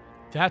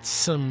 That's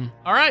some.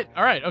 All right.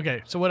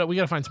 Okay. So what? We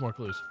gotta find some more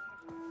clues.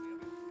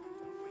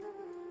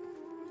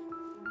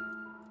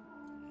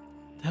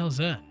 The hell is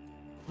that?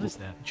 What is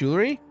that?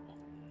 Jewelry?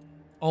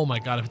 Oh my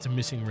god! If it's a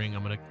missing ring,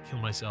 I'm gonna kill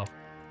myself.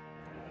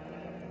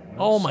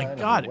 Oh my sign of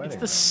a god! It's wedding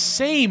the ring.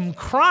 same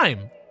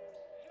crime.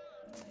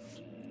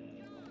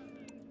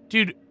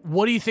 Dude,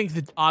 what do you think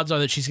the odds are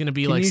that she's gonna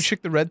be Can like? you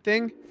check the red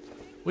thing?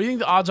 What do you think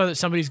the odds are that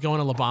somebody's going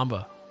to La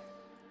Bamba?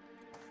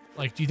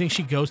 Like, do you think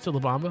she goes to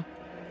La Bamba?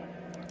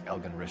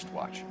 Elgin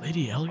wristwatch.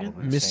 Lady Elgin?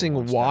 Probably the same Missing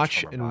one snatched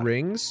watch from her and body.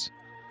 rings?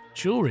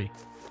 Jewelry.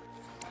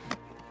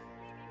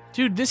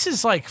 Dude, this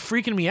is like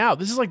freaking me out.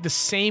 This is like the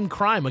same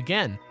crime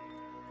again.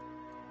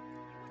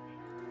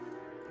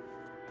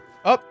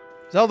 Oh,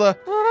 Zelda.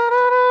 All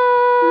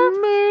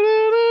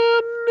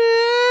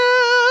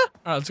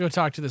right, let's go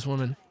talk to this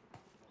woman.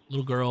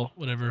 Little girl,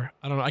 whatever.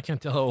 I don't know. I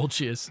can't tell how old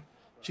she is.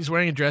 She's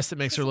wearing a dress that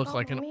makes her look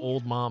like an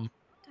old mom.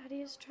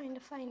 Daddy is trying to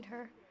find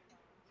her.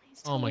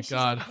 Please Oh tell my me she's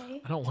god.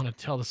 okay. I don't want to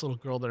tell this little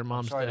girl that her I'm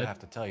mom's sorry to dead. have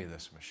to tell you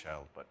this,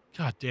 Michelle, but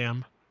God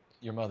damn.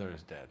 your mother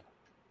is dead.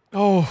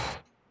 Oh.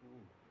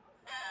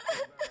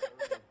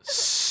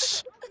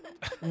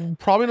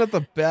 Probably not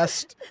the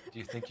best. Do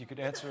you think you could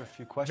answer a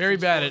few questions? Very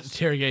bad for at us?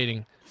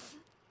 interrogating.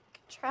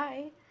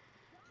 Try.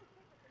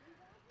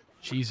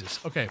 Jesus.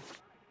 Okay.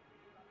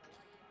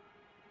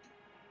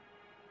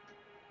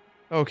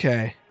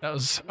 Okay. That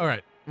was all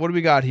right. What do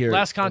we got here?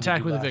 Last When did contact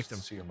you with the last victim.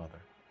 See your mother.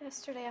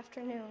 Yesterday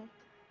afternoon,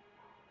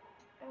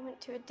 I went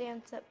to a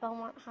dance at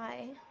Belmont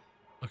High.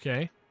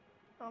 Okay.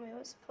 Mommy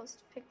was supposed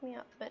to pick me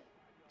up, but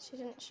she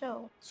didn't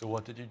show. So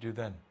what did you do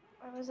then?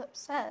 I was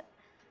upset.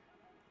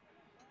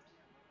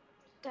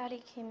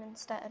 Daddy came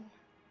instead.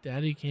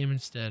 Daddy came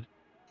instead.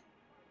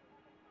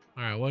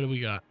 All right, what do we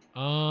got?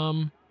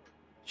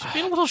 She's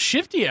being a little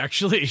shifty,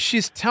 actually.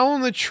 She's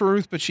telling the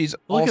truth, but she's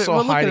Look at also her,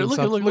 look at her, hiding look at-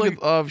 something.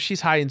 look- Look at,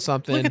 she's hiding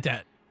something. Look at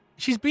that.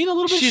 She's being a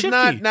little bit She's shifty.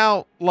 not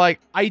now. Like,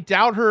 I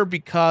doubt her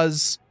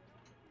because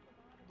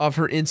of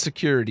her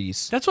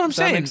insecurities. That's what I'm Does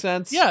saying. That makes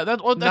sense. Yeah,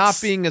 not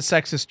that's being a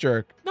sexist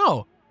jerk.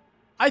 No,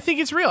 I think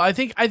it's real. I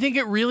think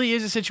it really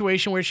is a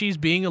situation where she's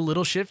being a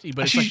little shifty,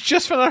 but it's She's like,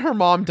 just found out her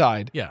mom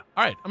died. yeah.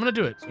 All right, I'm gonna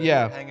do it. So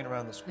Yeah. you've been hanging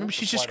around the school Maybe for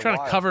she's just quite a trying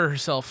to while. cover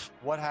herself,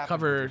 What happened with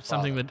cover your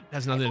something father? that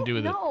has nothing to do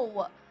with it.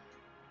 No.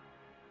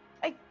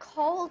 I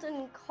called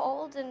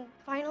and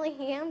finally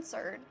he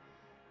answered.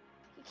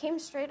 He came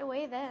straight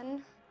away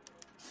then.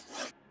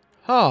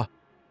 Huh.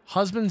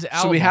 Husband's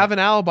alibi. So we have an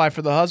alibi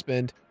for the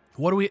husband.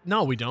 What do we?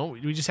 No, we don't.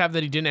 We just have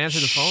that he didn't answer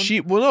the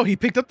phone, Well, no, he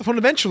picked up the phone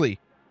eventually.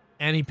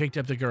 and he picked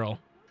up the girl.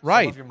 Some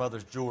Right. of your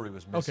mother's jewelry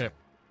was missing. Okay.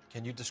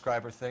 Can you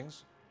describe her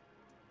things?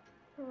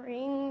 A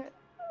ring,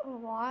 a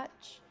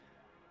watch.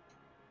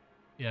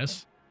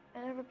 Yes.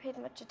 I never paid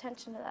much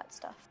attention to that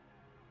stuff.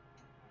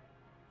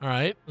 All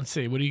right, let's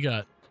see. What do you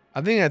got?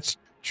 I think that's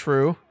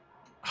true.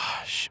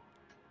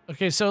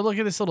 Okay, so look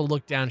at this little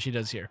look down she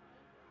does here.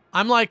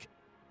 I'm like,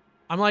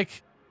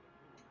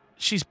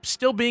 she's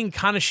still being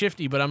kind of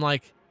shifty, but I'm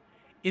like,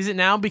 is it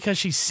now because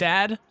she's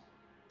sad?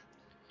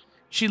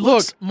 She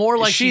looks more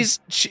like she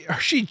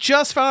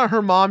just found out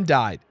her mom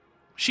died.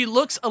 She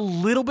looks a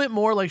little bit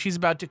more like she's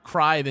about to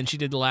cry than she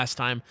did the last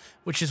time,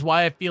 which is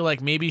why I feel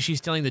like maybe she's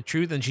telling the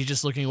truth and she's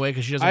just looking away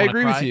because she doesn't want to cry.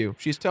 I agree with you.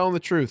 She's telling the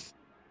truth.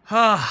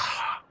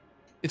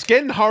 It's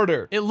getting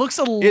harder. It looks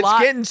a lot. It's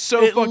getting so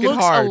fucking hard. It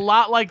looks a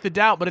lot like The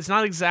Doubt, but it's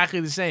not exactly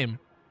the same.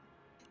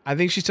 I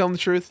think she's telling the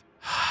truth.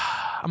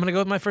 I'm going to go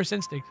with my first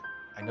instinct.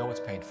 I know it's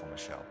painful,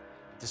 Michelle.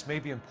 This may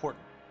be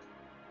important.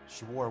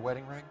 She wore a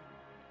wedding ring?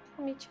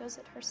 Mommy chose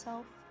it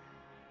herself.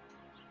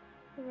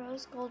 A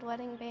rose gold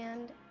wedding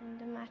band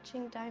and a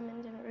matching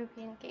diamond and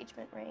ruby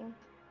engagement ring.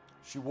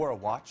 She wore a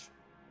watch?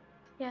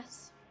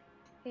 Yes.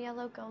 A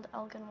yellow gold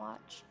Elgin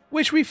watch.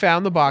 Which we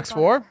found the box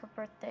for. Her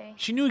birthday.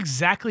 She knew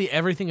exactly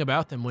everything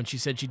about them when she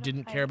said she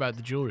didn't care about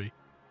the jewelry.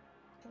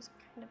 It was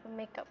kind of a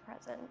makeup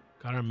present.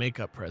 Got her a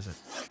makeup present.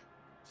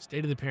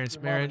 State of the parents'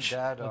 Your mom and marriage.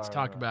 dad Let's are,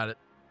 talk about it.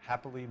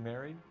 Happily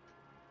married?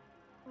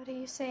 What are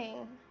you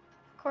saying?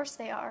 Of course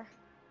they are.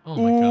 Oh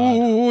my God.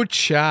 Ooh,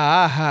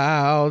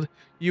 child.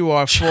 You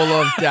are full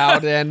of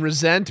doubt and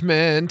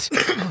resentment.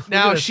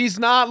 Now, she's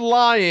not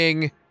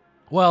lying.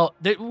 Well,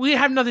 we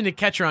have nothing to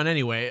catch her on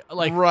anyway.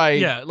 Like, right.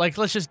 Yeah, like,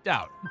 let's just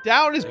doubt.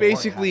 Doubt is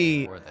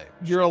basically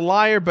you're a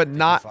liar, but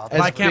not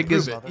as big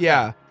as...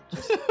 Yeah.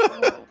 Just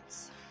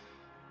once.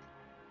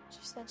 She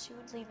said she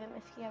would leave him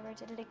if he ever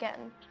did it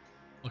again.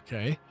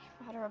 Okay.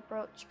 He bought her a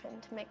brooch pin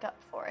to make up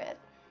for it.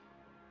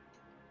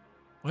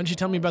 Why didn't you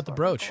tell me about the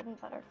brooch? Golden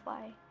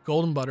butterfly.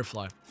 Golden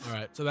butterfly. All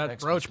right, so that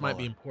Thanks, brooch Mr. might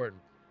be Mueller.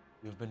 important.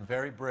 You've been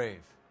very brave.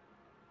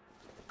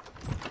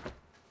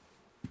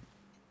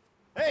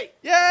 Hey!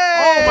 Yay!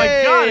 Oh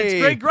my God, it's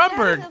Greg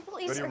Grunberg. Daddy, the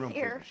police are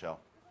here. Michelle.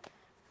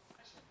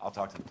 I'll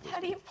talk to the police.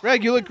 Daddy,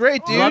 Greg, you look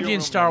great, dude. Loved you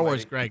in Star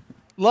Wars, Greg.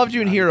 Loved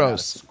you in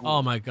Heroes.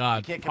 Oh my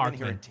God, You can't come in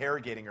here Parkman.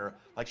 interrogating her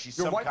like she's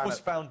Your some wife kind was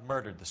of... found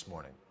murdered this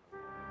morning.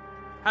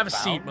 Have a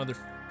seat, Found?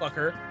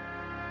 motherfucker.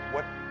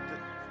 What?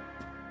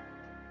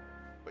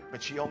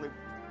 But she only...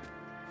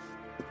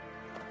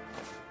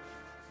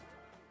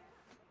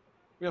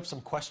 We have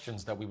some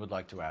questions that we would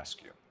like to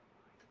ask you.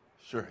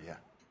 Sure, yeah.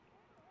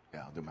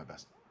 Yeah, I'll do my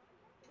best.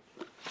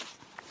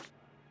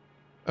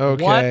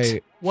 Okay.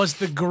 What was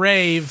the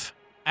grave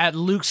at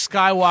Luke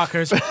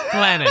Skywalker's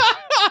planet?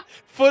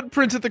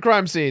 Footprints at the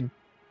crime scene.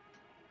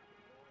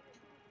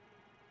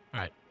 All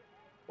right.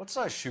 What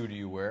size shoe do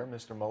you wear,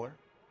 Mr. Mueller?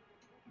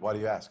 Why do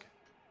you ask?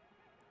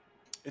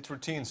 It's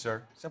routine,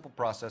 sir. Simple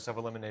process of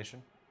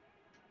elimination.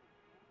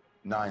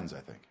 9s, I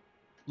think.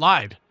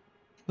 Lied.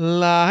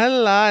 Lie,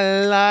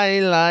 lie, lie,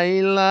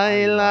 lie,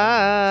 lie,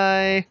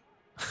 lie.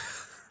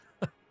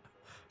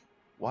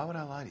 Why would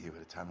I lie to you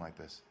at a time like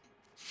this?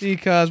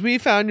 Because we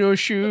found your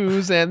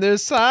shoes and they're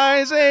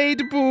size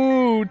 8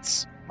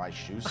 boots. My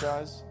shoe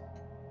size?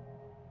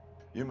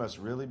 You must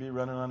really be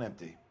running on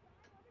empty.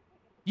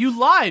 You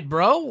lied,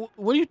 bro.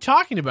 What are you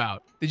talking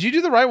about? Did you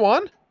do the right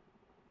one?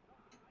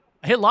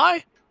 I hit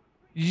lie.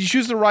 Did you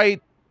choose the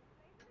right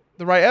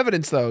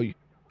evidence though?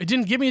 It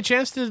didn't give me a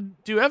chance to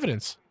do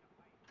evidence.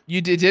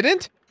 You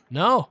didn't?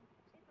 No.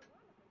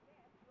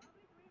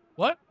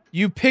 What?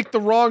 You picked the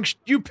wrong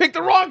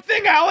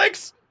thing,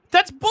 Alex.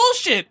 That's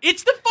bullshit.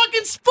 It's the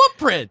fucking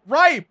footprint.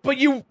 Right, but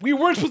you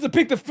weren't supposed to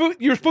pick the foot.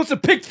 You were supposed to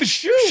pick the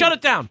shoe. Shut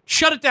it down.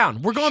 Shut it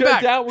down. We're going Shut it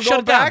back. down. We're Shut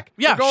going it down. back.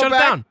 Yeah, We're going shut it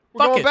back. down. We're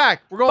Fuck going it.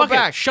 back. We're going Fuck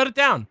back. it. Shut it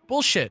down.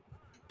 Bullshit.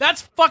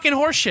 That's fucking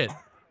horseshit.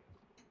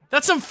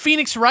 That's some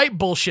Phoenix Wright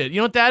bullshit. You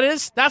know what that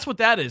is? That's what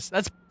that is.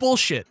 That's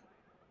bullshit.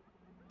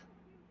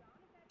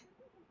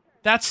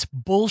 That's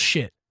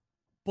bullshit.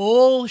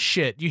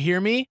 Bullshit. You hear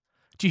me?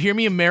 Do you hear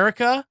me,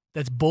 America?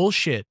 That's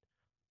bullshit.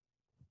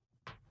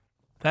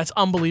 That's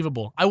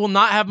unbelievable. I will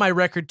not have my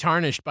record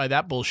tarnished by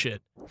that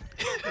bullshit.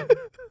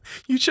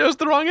 You chose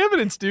the wrong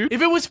evidence, dude.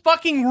 If it was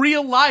fucking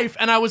real life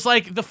and I was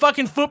like the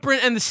fucking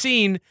footprint and the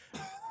scene,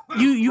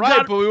 you right,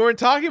 got. but we weren't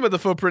talking about the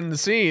footprint in the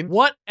scene.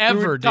 Whatever,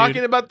 we were dude.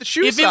 talking about the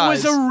shoe If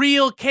size. it was a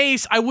real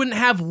case, I wouldn't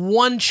have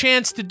one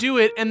chance to do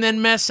it and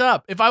then mess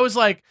up. If I was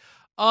like,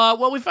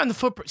 well, we found the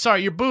footprint.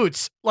 Sorry, your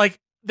boots. Like,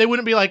 they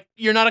wouldn't be like,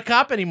 you're not a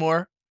cop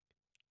anymore.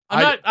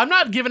 I'm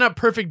not giving up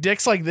perfect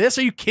dicks like this.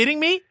 Are you kidding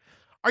me?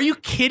 Are you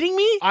kidding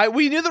me?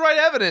 We knew the right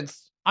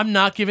evidence. I'm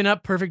not giving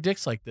up perfect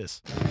dicks like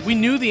this. We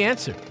knew the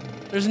answer.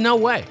 There's no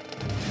way.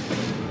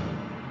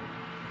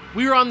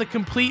 We were on the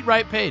complete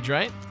right page,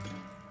 right?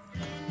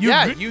 You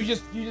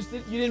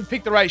didn't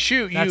pick the right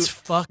shoe. That's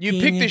fucking.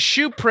 You picked the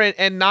shoe print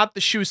and not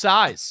the shoe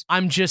size.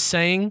 I'm just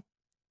saying,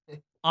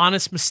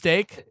 honest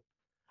mistake.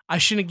 I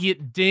shouldn't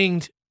get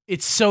dinged.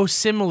 It's so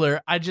similar.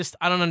 I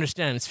don't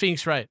understand. It's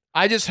Phoenix Wright.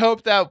 I just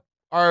hope that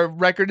our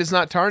record is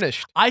not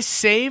tarnished. I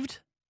saved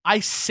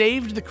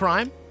the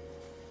crime.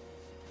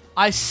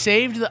 I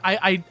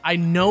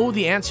know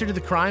the answer to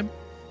the crime,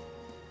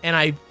 and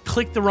I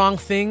clicked the wrong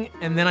thing,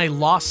 and then I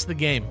lost the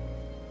game.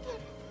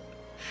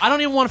 I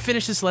don't even want to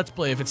finish this Let's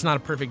Play if it's not a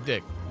perfect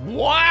dick.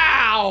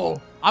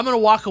 Wow! I'm gonna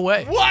walk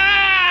away.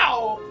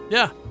 Wow!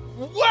 Yeah.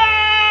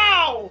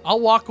 Wow! I'll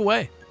walk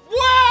away.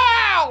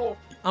 Wow!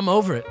 I'm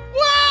over it.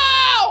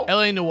 Wow!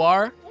 LA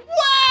Noire.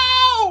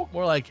 Wow!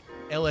 More like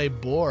LA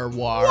Boer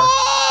War.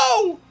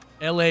 Whoa!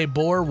 LA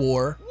Boer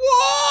War.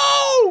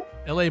 Whoa!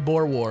 LA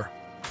Boer War.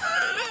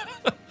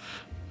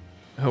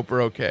 I hope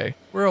we're okay.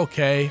 We're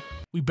okay.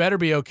 We better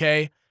be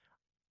okay.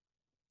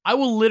 I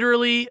will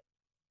literally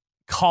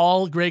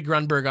call Greg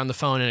Grunberg on the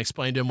phone and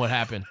explain to him what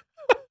happened.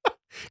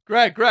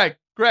 Greg,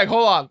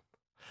 hold on.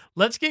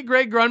 Let's get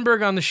Greg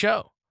Grunberg on the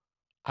show.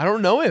 I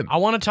don't know him. I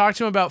want to talk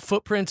to him about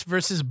footprints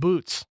versus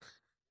boots.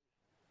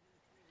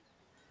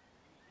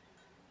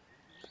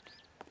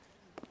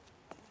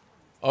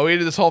 Oh, we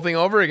did this whole thing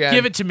over again.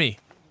 Give it to me.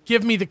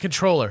 Give me the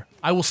controller.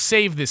 I will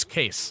save this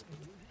case.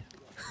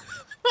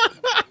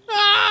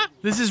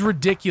 This is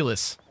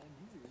ridiculous.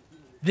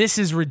 This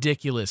is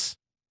ridiculous.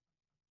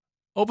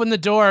 Open the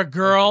door,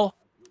 girl.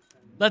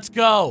 Let's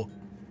go.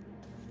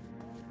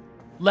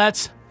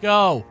 Let's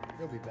go.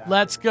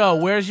 Let's go.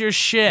 Where's your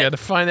shit? You gotta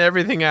find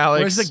everything,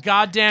 Alex. Where's the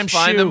goddamn shoe?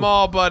 Find them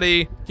all,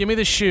 buddy. Give me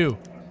the shoe.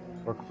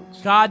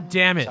 God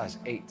damn it. Size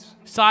 8.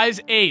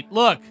 Size 8.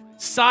 Look.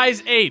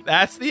 Size 8.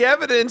 That's the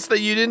evidence that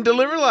you didn't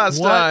deliver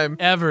last time.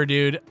 Whatever,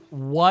 dude.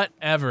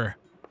 Whatever.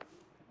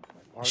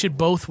 Should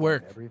both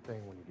work.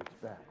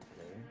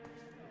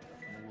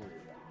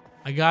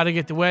 I gotta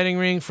get the wedding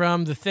ring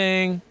from the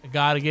thing. I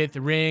gotta get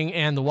the ring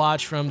and the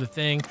watch from the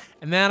thing.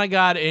 And then I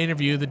gotta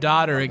interview the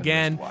daughter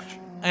again.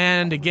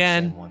 And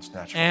again.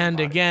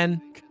 And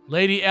again.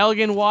 Lady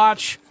Elgin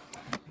watch.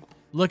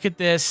 Look at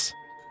this.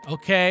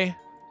 Okay.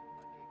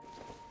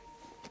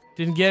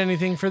 Didn't get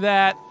anything for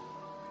that.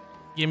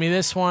 Give me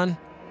this one.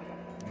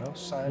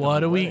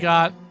 What do we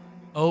got?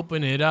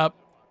 Open it up.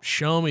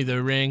 Show me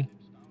the ring.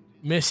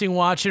 Missing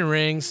watch and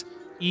rings.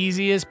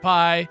 Easy as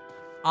pie.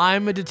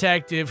 I'm a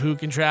detective who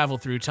can travel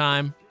through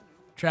time.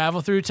 Travel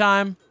through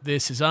time?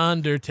 This is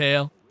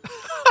Undertale.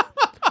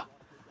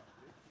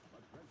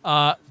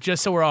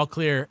 Just so we're all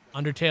clear,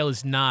 Undertale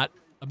is not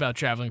about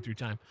traveling through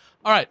time.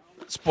 All right.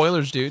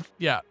 Spoilers, dude.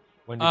 Yeah.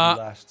 When did you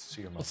last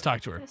see your mother? Let's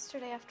talk to her.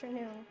 Yesterday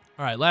afternoon.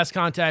 All right. Last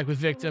contact with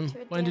victim.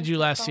 When did you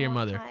last see your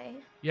mother?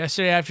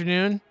 Yesterday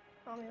afternoon?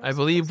 I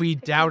believe we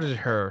doubted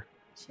her.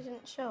 She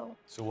didn't show.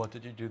 So what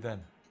did you do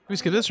then? We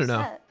skip this or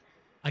no?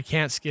 I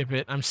can't skip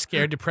it. I'm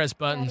scared to press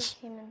buttons.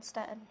 Daddy came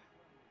instead.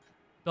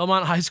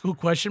 Belmont High School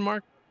question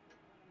mark?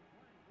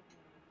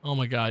 Oh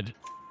my god.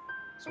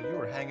 So you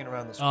were hanging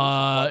around the school for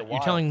quite a while.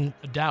 You're telling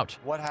a doubt.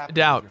 What happened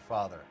Doubt. with your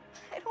father?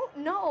 I don't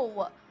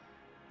know.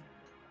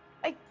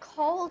 I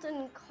called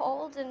and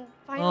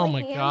finally Oh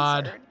my he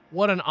god. answered.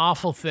 What an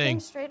awful Came thing.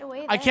 straight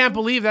away I can't then.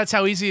 believe that's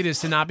how easy it is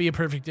to not be a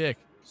perfect dick.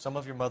 Some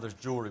of your mother's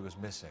jewelry was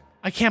missing.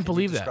 I can't Can you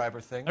believe that. describe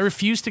her things? I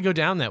refuse to go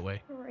down that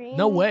way. Ring,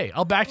 No way.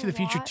 I'll Back to the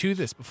Future watch. 2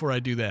 this before I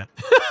do that.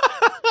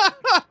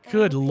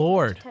 Good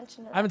lord.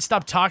 I haven't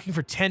stopped talking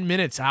for 10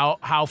 minutes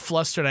how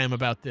flustered I am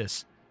about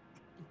this.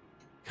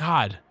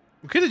 God.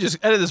 We could have just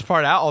edited this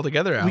part out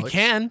altogether, Alex. We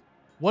can.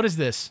 What is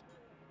this?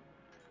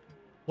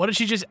 What did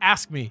she just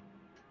ask me?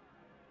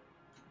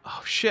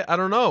 Oh, shit. I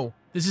don't know.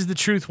 This is the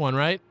truth one,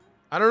 right?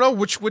 I don't know.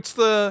 What's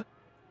the...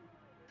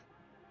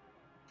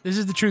 This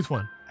is the truth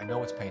one. I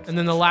know it's painful. And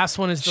then the last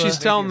one is the... She's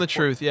telling the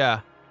truth,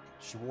 yeah.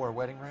 She wore a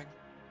wedding ring?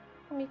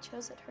 Mommy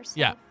chose it herself.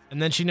 Yeah.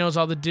 And then she knows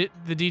all the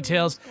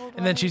details.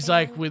 And then she's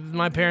like, "With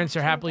my parents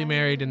are happily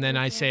married." And then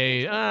I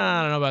say,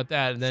 I don't know about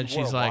that. And then She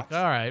wore she's a like, watch?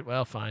 all right,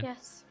 well, fine.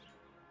 Yes.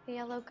 The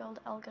yellow gold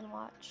Elgin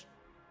watch.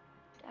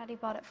 Daddy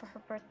bought it for her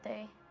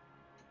birthday.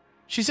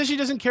 She says she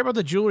doesn't care about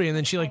the jewelry, and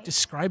then she like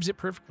describes it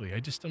perfectly.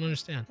 I just don't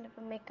understand. Kind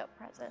of a makeup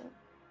present.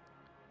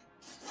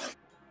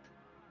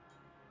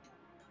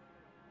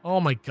 Oh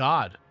my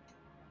god.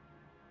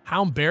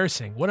 How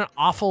embarrassing. What an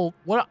awful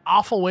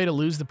way to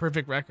lose the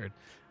perfect record.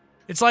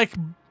 It's like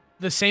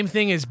the same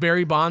thing as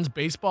Barry Bonds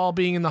baseball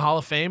being in the Hall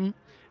of Fame.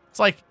 It's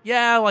like,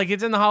 yeah, like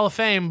it's in the Hall of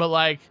Fame, but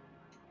like,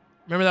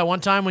 remember that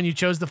one time when you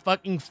chose the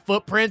fucking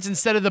footprints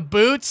instead of the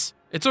boots?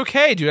 It's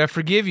okay, dude. I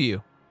forgive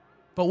you.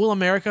 But will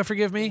America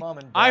forgive me? Mom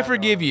and Dad I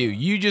forgive are you.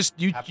 You just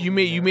you happily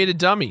made married. a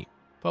dummy.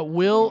 But What are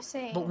will you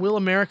saying?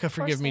 America Of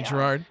course forgive me, they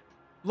are. Jirard?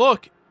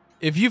 Look,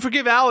 if you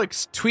forgive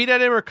Alex, tweet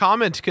at him or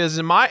comment, because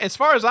as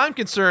far as I'm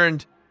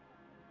concerned,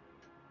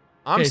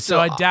 I'm Okay, still.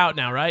 so I doubt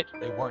now, right?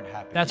 They weren't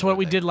happy. That's were what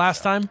we they, did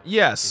last Michelle? time?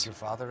 Yes. Did your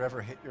father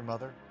ever hit your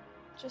mother?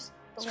 Just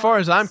the As far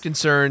as I'm once.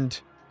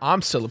 concerned,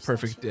 I'm still a She said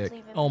perfect she was dick.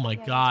 leaving Oh my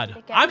the god.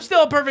 again. I'm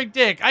still a perfect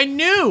dick. I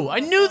knew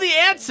the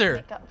answer.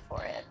 Make up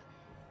for it.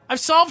 I've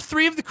solved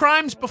 3 of the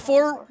crimes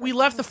before we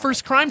left the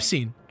first crime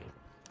scene.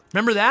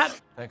 Remember that?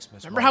 Thanks,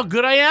 Miss. Remember how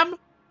good I am?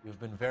 You've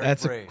been very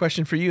That's brave. a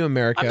question for you,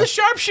 America. I'm the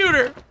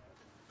sharpshooter.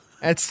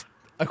 That's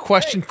a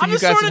question for I'm you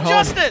the guys sword at of home.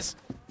 justice.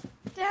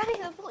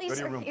 Daddy, the police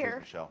are here.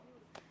 Michelle.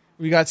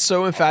 We got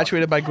so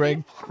infatuated by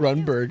Greg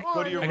Grunberg.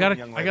 Go to your I room,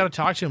 young gotta lady.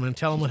 talk to him and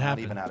tell him what Not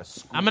even happened. out of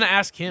school. I'm gonna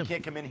ask him. You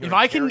can't come in here If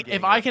I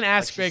interrogating can her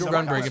ask like Greg she's some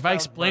Grunberg, kind if of I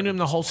explain to him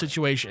the whole murder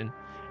situation,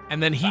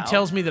 and then he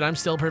tells me that I'm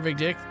still a perfect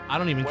dick, I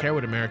don't even care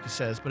what America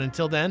says. But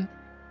until then,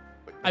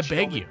 I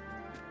beg you.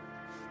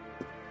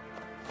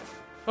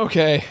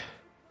 Okay.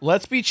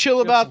 Let's be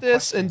chill about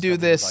this and do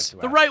this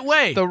The right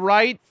way. the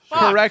right,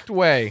 correct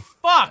way.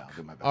 Fuck.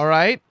 All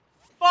right?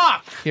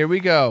 Fuck. Here we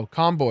go.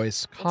 Calm,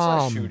 boys.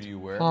 size shoe do you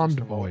wear, Calmed,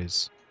 Mr. Muller?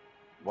 boys.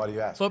 Why do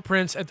you ask?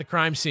 Footprints at the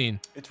crime scene.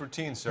 It's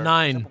routine, sir.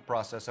 9. Simple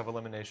process of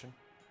elimination.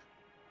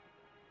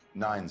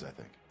 9s, I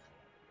think.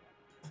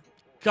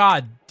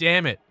 God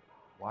damn it.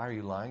 Why are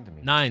you lying to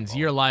me? 9s.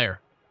 You're a liar.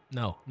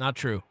 No, not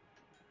true.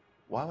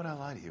 Why would I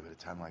lie to you at a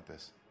time like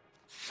this?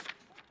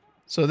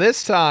 So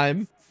this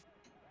time,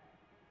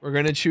 we're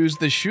going to choose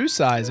the shoe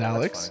size, Yeah, that's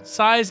Alex. fine.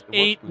 Size The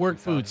 8 we work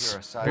found boots. here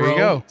are size There you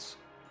go. 8s.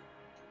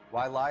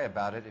 Why lie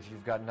about it if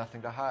you've got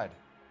nothing to hide?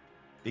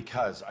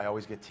 Because I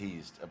always get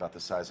teased about the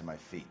size of my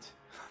feet.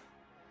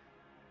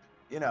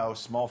 You know,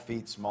 small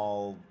feet,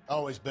 small...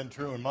 Always been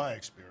true in my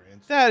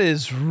experience. That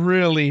is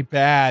really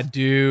bad,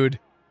 dude.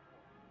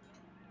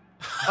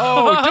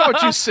 Oh,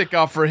 don't you stick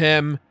up for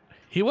him.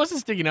 He wasn't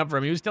sticking up for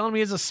him. He was telling me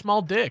he has a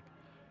small dick.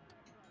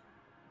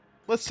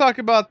 Let's talk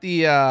about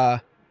the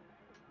God,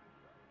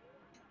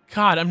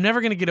 I'm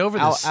never going to get over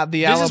this. the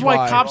This is why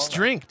alibi. cops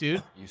drink,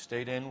 dude. You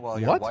stayed in while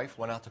your What? wife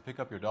went out to pick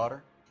up your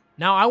daughter?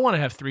 Now I want to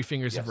have 3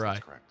 fingers Yes, of rye.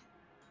 that's correct.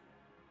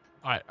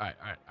 All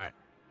right.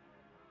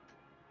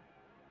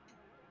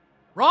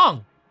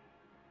 Wrong.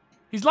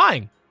 He's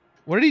lying.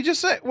 What did he just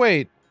say?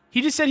 Wait.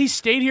 He just said he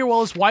stayed here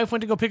while his wife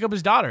went to go pick up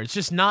his daughter. It's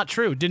just not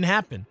true. It didn't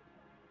happen.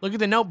 Look at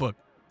the notebook.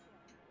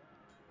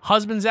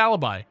 Husband's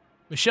alibi.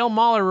 Michelle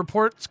Mahler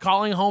reports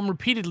calling home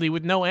repeatedly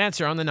with no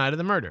answer on the night of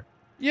the murder.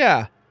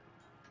 Yeah.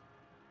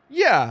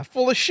 Yeah,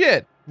 full of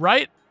shit.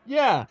 Right?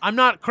 Yeah. I'm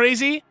not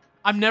crazy.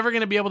 I'm never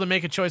going to be able to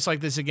make a choice like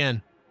this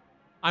again.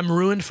 I'm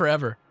ruined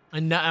forever.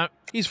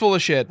 He's full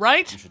of shit.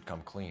 Right? You should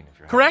come clean if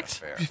you're Correct?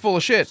 having an affair. He's full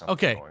of shit. Something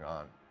Okay. Going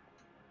on.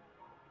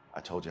 I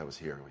told you I was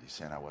here. Were you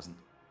saying I wasn't?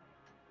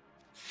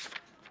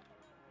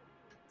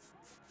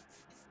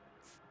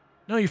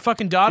 No, your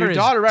fucking daughter Your is.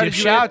 daughter ratted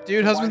you dipshit. out,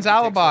 dude. Why Husband's did it take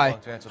so alibi. long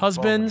to answer the phone when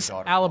Husband's your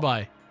daughter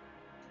alibi.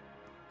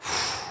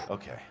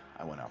 Okay,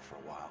 I went out for a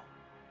while.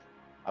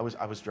 I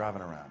was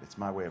driving around. It's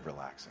my way of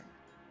relaxing.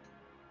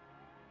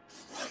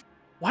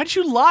 Why'd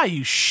you lie,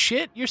 you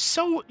shit? You're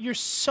so. We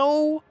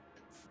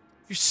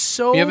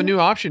have a new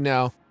option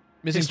now.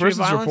 Missing History of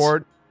persons violence?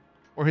 report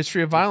or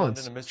history of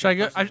violence. Should I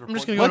go? I'm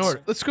just gonna go in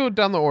order. Let's go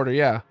down the order,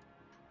 yeah.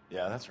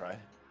 Yeah, that's right.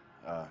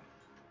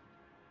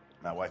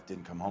 My wife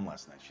didn't come home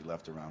last night. She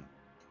left around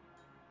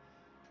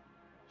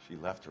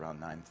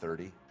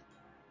 9:30.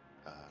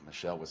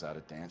 Michelle was out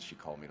at dance. She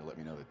called me to let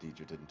me know that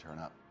Deidre didn't turn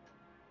up.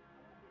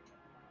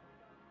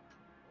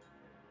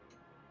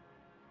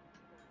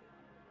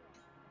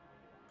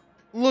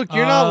 Look,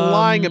 you're not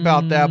lying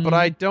about that, but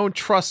I don't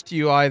trust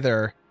you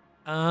either.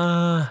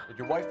 Did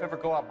your wife ever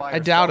go out by I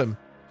herself? doubt him.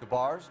 To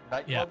bars,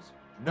 nightclubs? Yeah.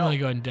 No. I'm gonna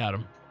go ahead and doubt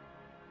him.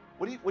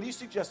 What are you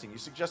suggesting? You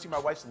suggesting my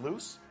wife's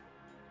loose?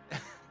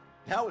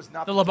 Now is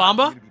not The the La time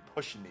for Bamba? you to be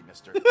pushing me,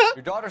 mister.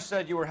 Your daughter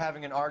said you were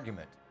having an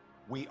argument.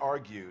 We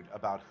argued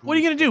about who. What are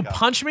you gonna do? pick up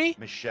Punch me?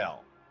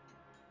 Michelle.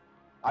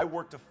 I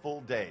worked a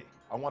full day.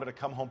 I wanted to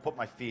come home, put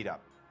my feet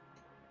up.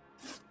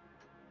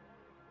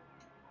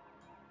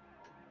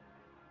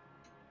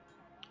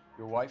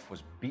 Your wife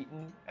was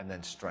beaten and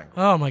then strangled.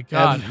 Oh my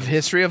God.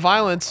 History of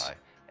violence.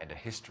 And a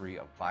history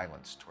of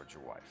violence towards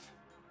your wife.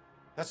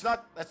 That's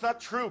not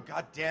true.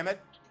 God damn it.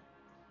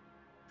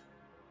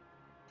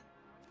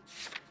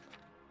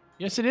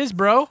 Yes, it is,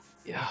 bro.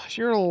 Yeah,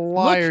 you're a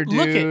liar,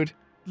 Look dude. it.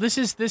 This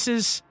is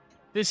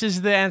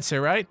the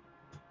answer, right?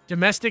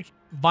 Domestic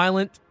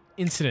violent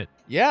incident.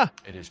 Yeah,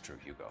 It is true,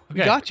 Hugo.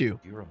 we Okay. got you.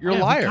 You're a You're a Yeah,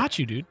 we liar. got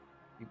you, dude.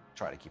 You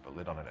try to keep a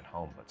lid on it at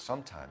home, but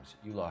sometimes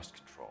you lost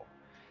control.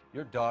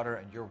 Your daughter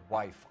and your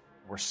wife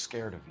were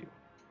scared of you.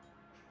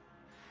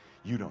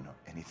 You don't know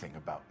anything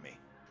about me.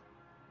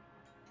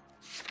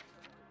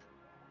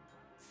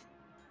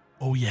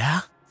 Oh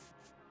yeah.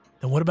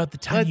 Then what about the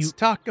time Let's you?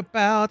 talk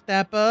about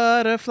that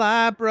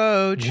butterfly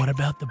brooch. What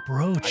about the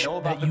brooch I know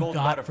about that the you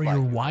golden got for butterfly,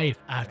 your Hugo,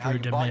 wife and after how a you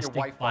bought your domestic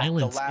wife off the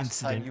violence last time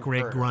incident, you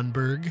Greg heard her.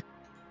 Grunberg?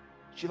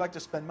 She liked to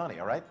spend money,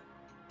 all right?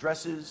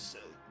 Dresses,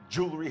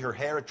 jewelry, her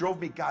hair. It drove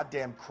me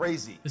goddamn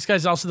crazy. This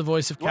guy's also the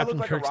voice of Do I look Captain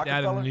like a Kirk's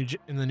dad Rockefeller?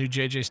 in the new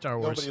JJ Star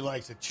Wars. Nobody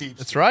likes a cheap.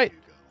 That's right.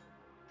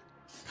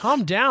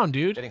 Calm down,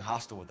 dude. Getting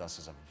hostile with us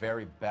is a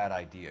very bad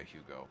idea,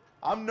 Hugo.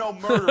 I'm no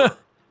murderer.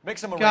 Make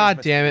some God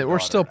arrangements damn with it, your we're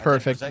daughter, still and then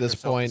perfect at present this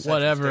yourself point. to Central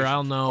Whatever, Station I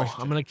don't for know.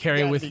 questioning. I'm gonna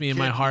carry it with me in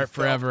my heart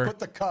forever. Put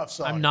the cuffs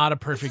on. I'm not a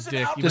perfect dick.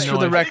 This is an even Just though for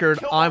the I- record,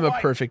 kill my I'm a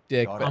wife. perfect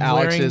dick, but I'm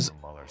Alex wearing- is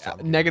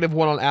negative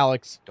one on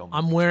Alex. Don't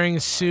I'm make me wearing come a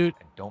around, suit.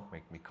 and don't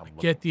make me come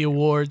looking Get the for you.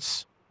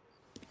 awards.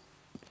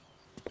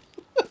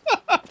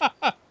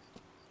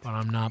 But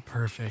I'm not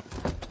perfect.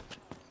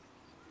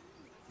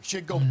 You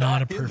should go I'm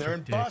not back a in there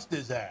and perfect dick. bust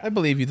his ass. I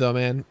believe you though,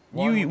 man.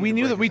 Why would We you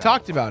knew break that we his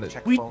talked alibi? about it.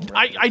 Check We, phone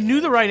I records.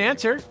 knew the right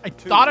answer. I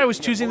Two, thought I was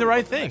yeah, choosing the order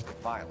right for thing.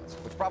 domestic Violence,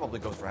 which probably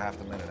goes for half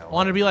the men in LA. I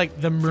wanted to be like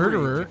the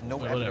murderer. Three, no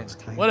Whatever. evidence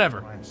tying Whatever.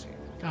 the crime scene.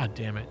 God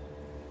damn it.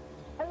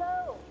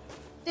 Hello,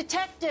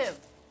 detective.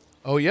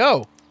 Oh,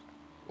 yo.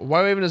 Why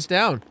are we waving us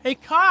down? Hey,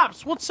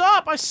 cops, what's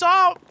up? I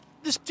saw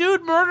this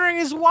dude murdering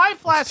his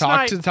wife last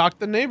night. Talk to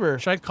the neighbor.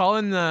 Should I call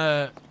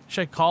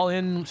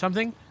in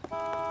something?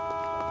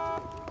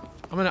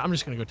 I'm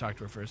just gonna go talk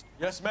to her first.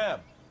 Yes, ma'am.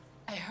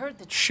 I heard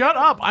that. Shut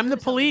up! I'm the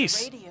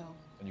police. On the radio.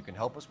 And you can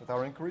help us with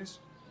our inquiries?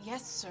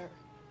 Yes, sir.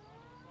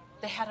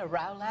 They had a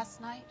row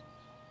last night.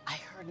 I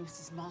heard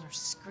Mrs. Muller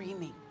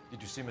screaming.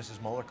 Did you see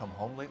Mrs. Muller come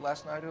home late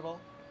last night at all?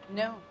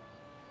 No,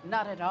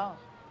 not at all.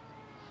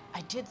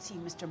 I did see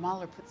Mr.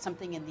 Muller put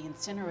something in the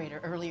incinerator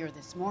earlier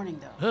this morning,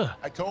 though. Ugh.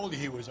 I told you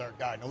he was our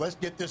guy. Now let's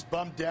get this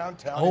bum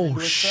downtown. Oh into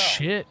his cell.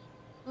 shit!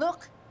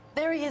 Look,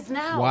 there he is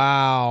now.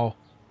 Wow.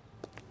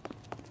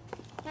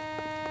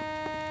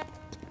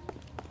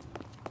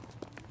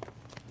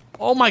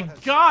 Oh my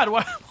God!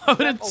 Why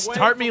would it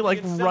start me like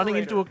running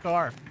into a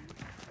car?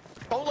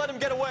 Don't let him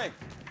get away.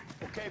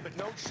 Okay, but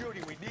no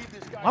shooting. We need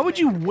this guy. Why would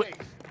you? Can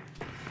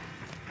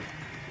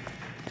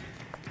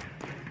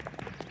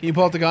you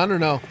pull out the gun or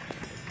no?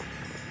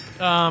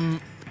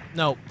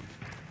 No.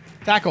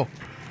 Tackle.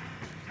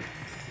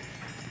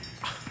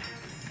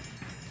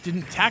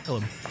 Didn't tackle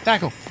him.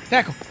 Tackle.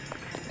 Tackle.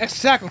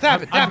 Extra tackle.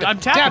 Tap it. Tap it. I'm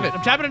tapping it.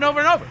 I'm tapping it over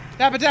and over.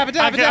 Tap it. Tap it.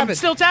 Tap it. Tap I'm it.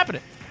 still tapping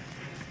it.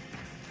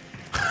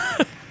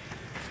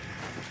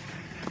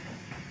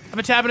 I've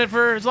been tapping it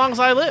for as long as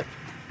I live.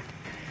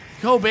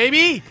 Go,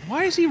 baby.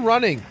 Why is he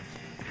running?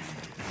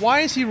 Why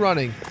is he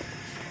running?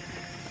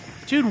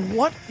 Dude,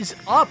 what is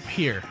up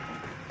here?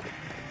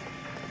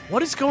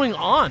 What is going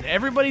on?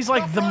 Everybody's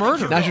like the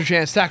murderer. Now's your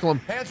chance. Tackle him.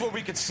 Hands where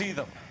we can see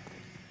them.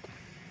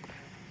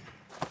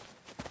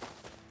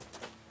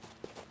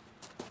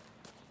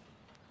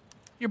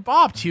 You're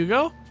bopped,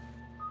 Hugo.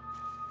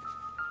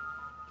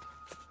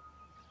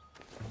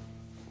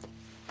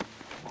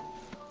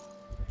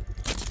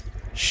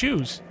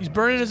 Shoes. He's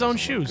burning his own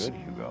shoes. Good,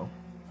 Hugo.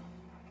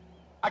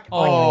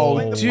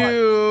 Oh,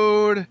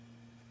 dude.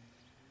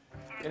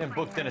 Get him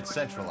booked in at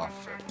Central,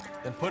 officer.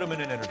 Then put him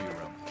in an interview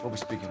room. We'll be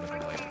speaking with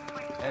him later.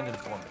 And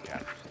inform the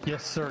captain.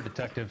 Yes, sir,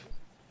 detective.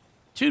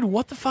 Dude,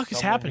 what the fuck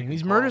is happening?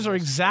 These murders are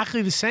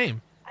exactly the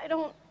same. I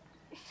don't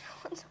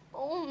want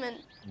home and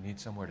You need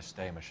somewhere to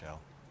stay, Michelle.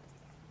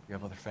 You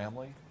have other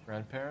family?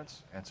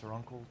 Grandparents? Aunts or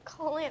uncle?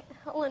 call Aunt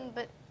Helen,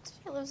 but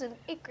she lives in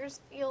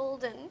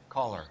Bakersfield and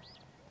Call her.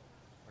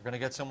 We're gonna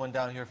get someone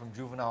down here from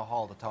Juvenile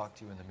Hall to talk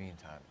to you in the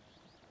meantime.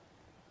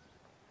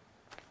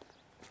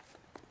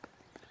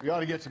 We ought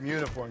to get some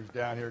uniforms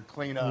down here,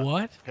 clean up.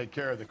 What? Take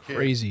care of the kids.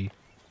 Crazy.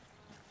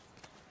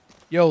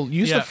 Yo,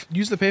 use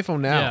the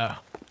payphone now. Yeah.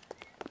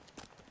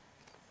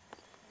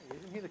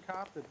 Isn't he the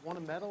cop that won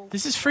a medal?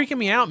 This is freaking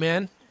me out,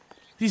 man.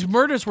 These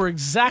murders were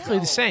exactly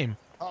the same.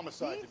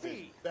 Homicide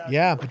division.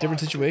 Yeah, but different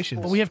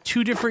situations. But we have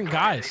two different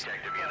guys.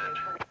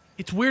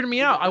 It's weirding me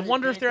out. I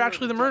wonder if they're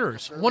actually the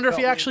murderers. I wonder if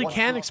he actually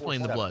can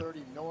explain the blood.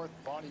 30 North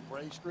Bonnie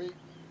Bray Street.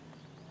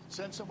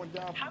 Send someone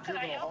down from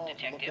Juvenile Hall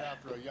to look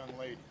after a young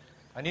lady.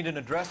 I need an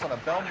address on a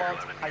Belmont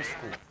High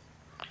School.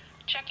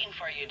 Checking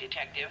for you,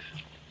 detective.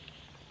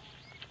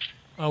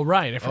 Oh,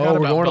 right. I forgot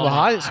we're about going to the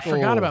Belmont. high school. I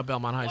forgot about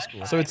Belmont High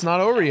School. So it's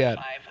not over yet.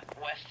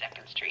 West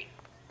 2nd Street.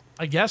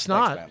 I guess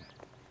not. Thanks,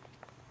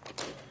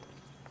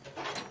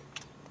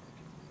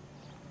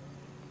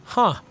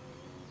 Huh.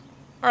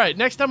 All right,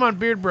 next time on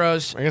Beard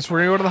Bros, I guess we're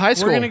going to go to the high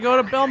school. we're going to go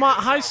to Belmont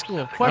High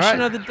School. Question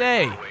right. of the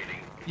day.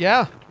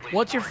 Yeah.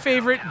 What's your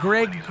favorite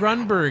Greg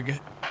Grunberg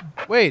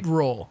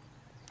role?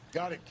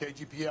 Got it,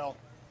 KGPL.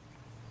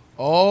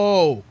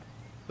 Oh,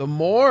 the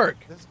morgue.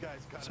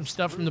 Some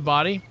stuff from the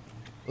body.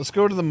 Let's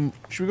go to the.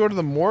 Should we go to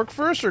the morgue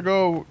first or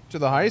go to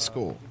the high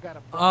school?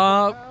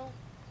 I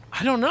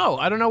don't know.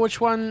 I don't know which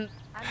one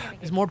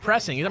is more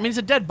pressing. I mean, it's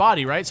a dead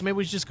body, right? So maybe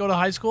we should just go to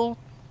high school?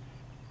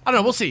 I don't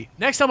know. We'll see.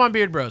 Next time on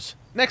Beard Bros.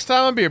 Next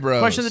time on Beard Bros.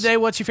 Question of the day,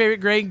 what's your favorite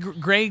Greg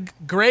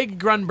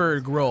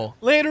Grunberg role?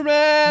 Later,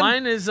 man.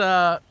 Mine is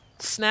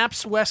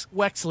Snaps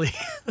Wexley.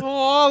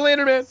 Oh,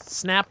 later, man.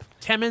 Snap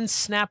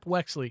Snap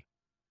Wexley.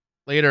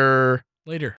 Later. Later.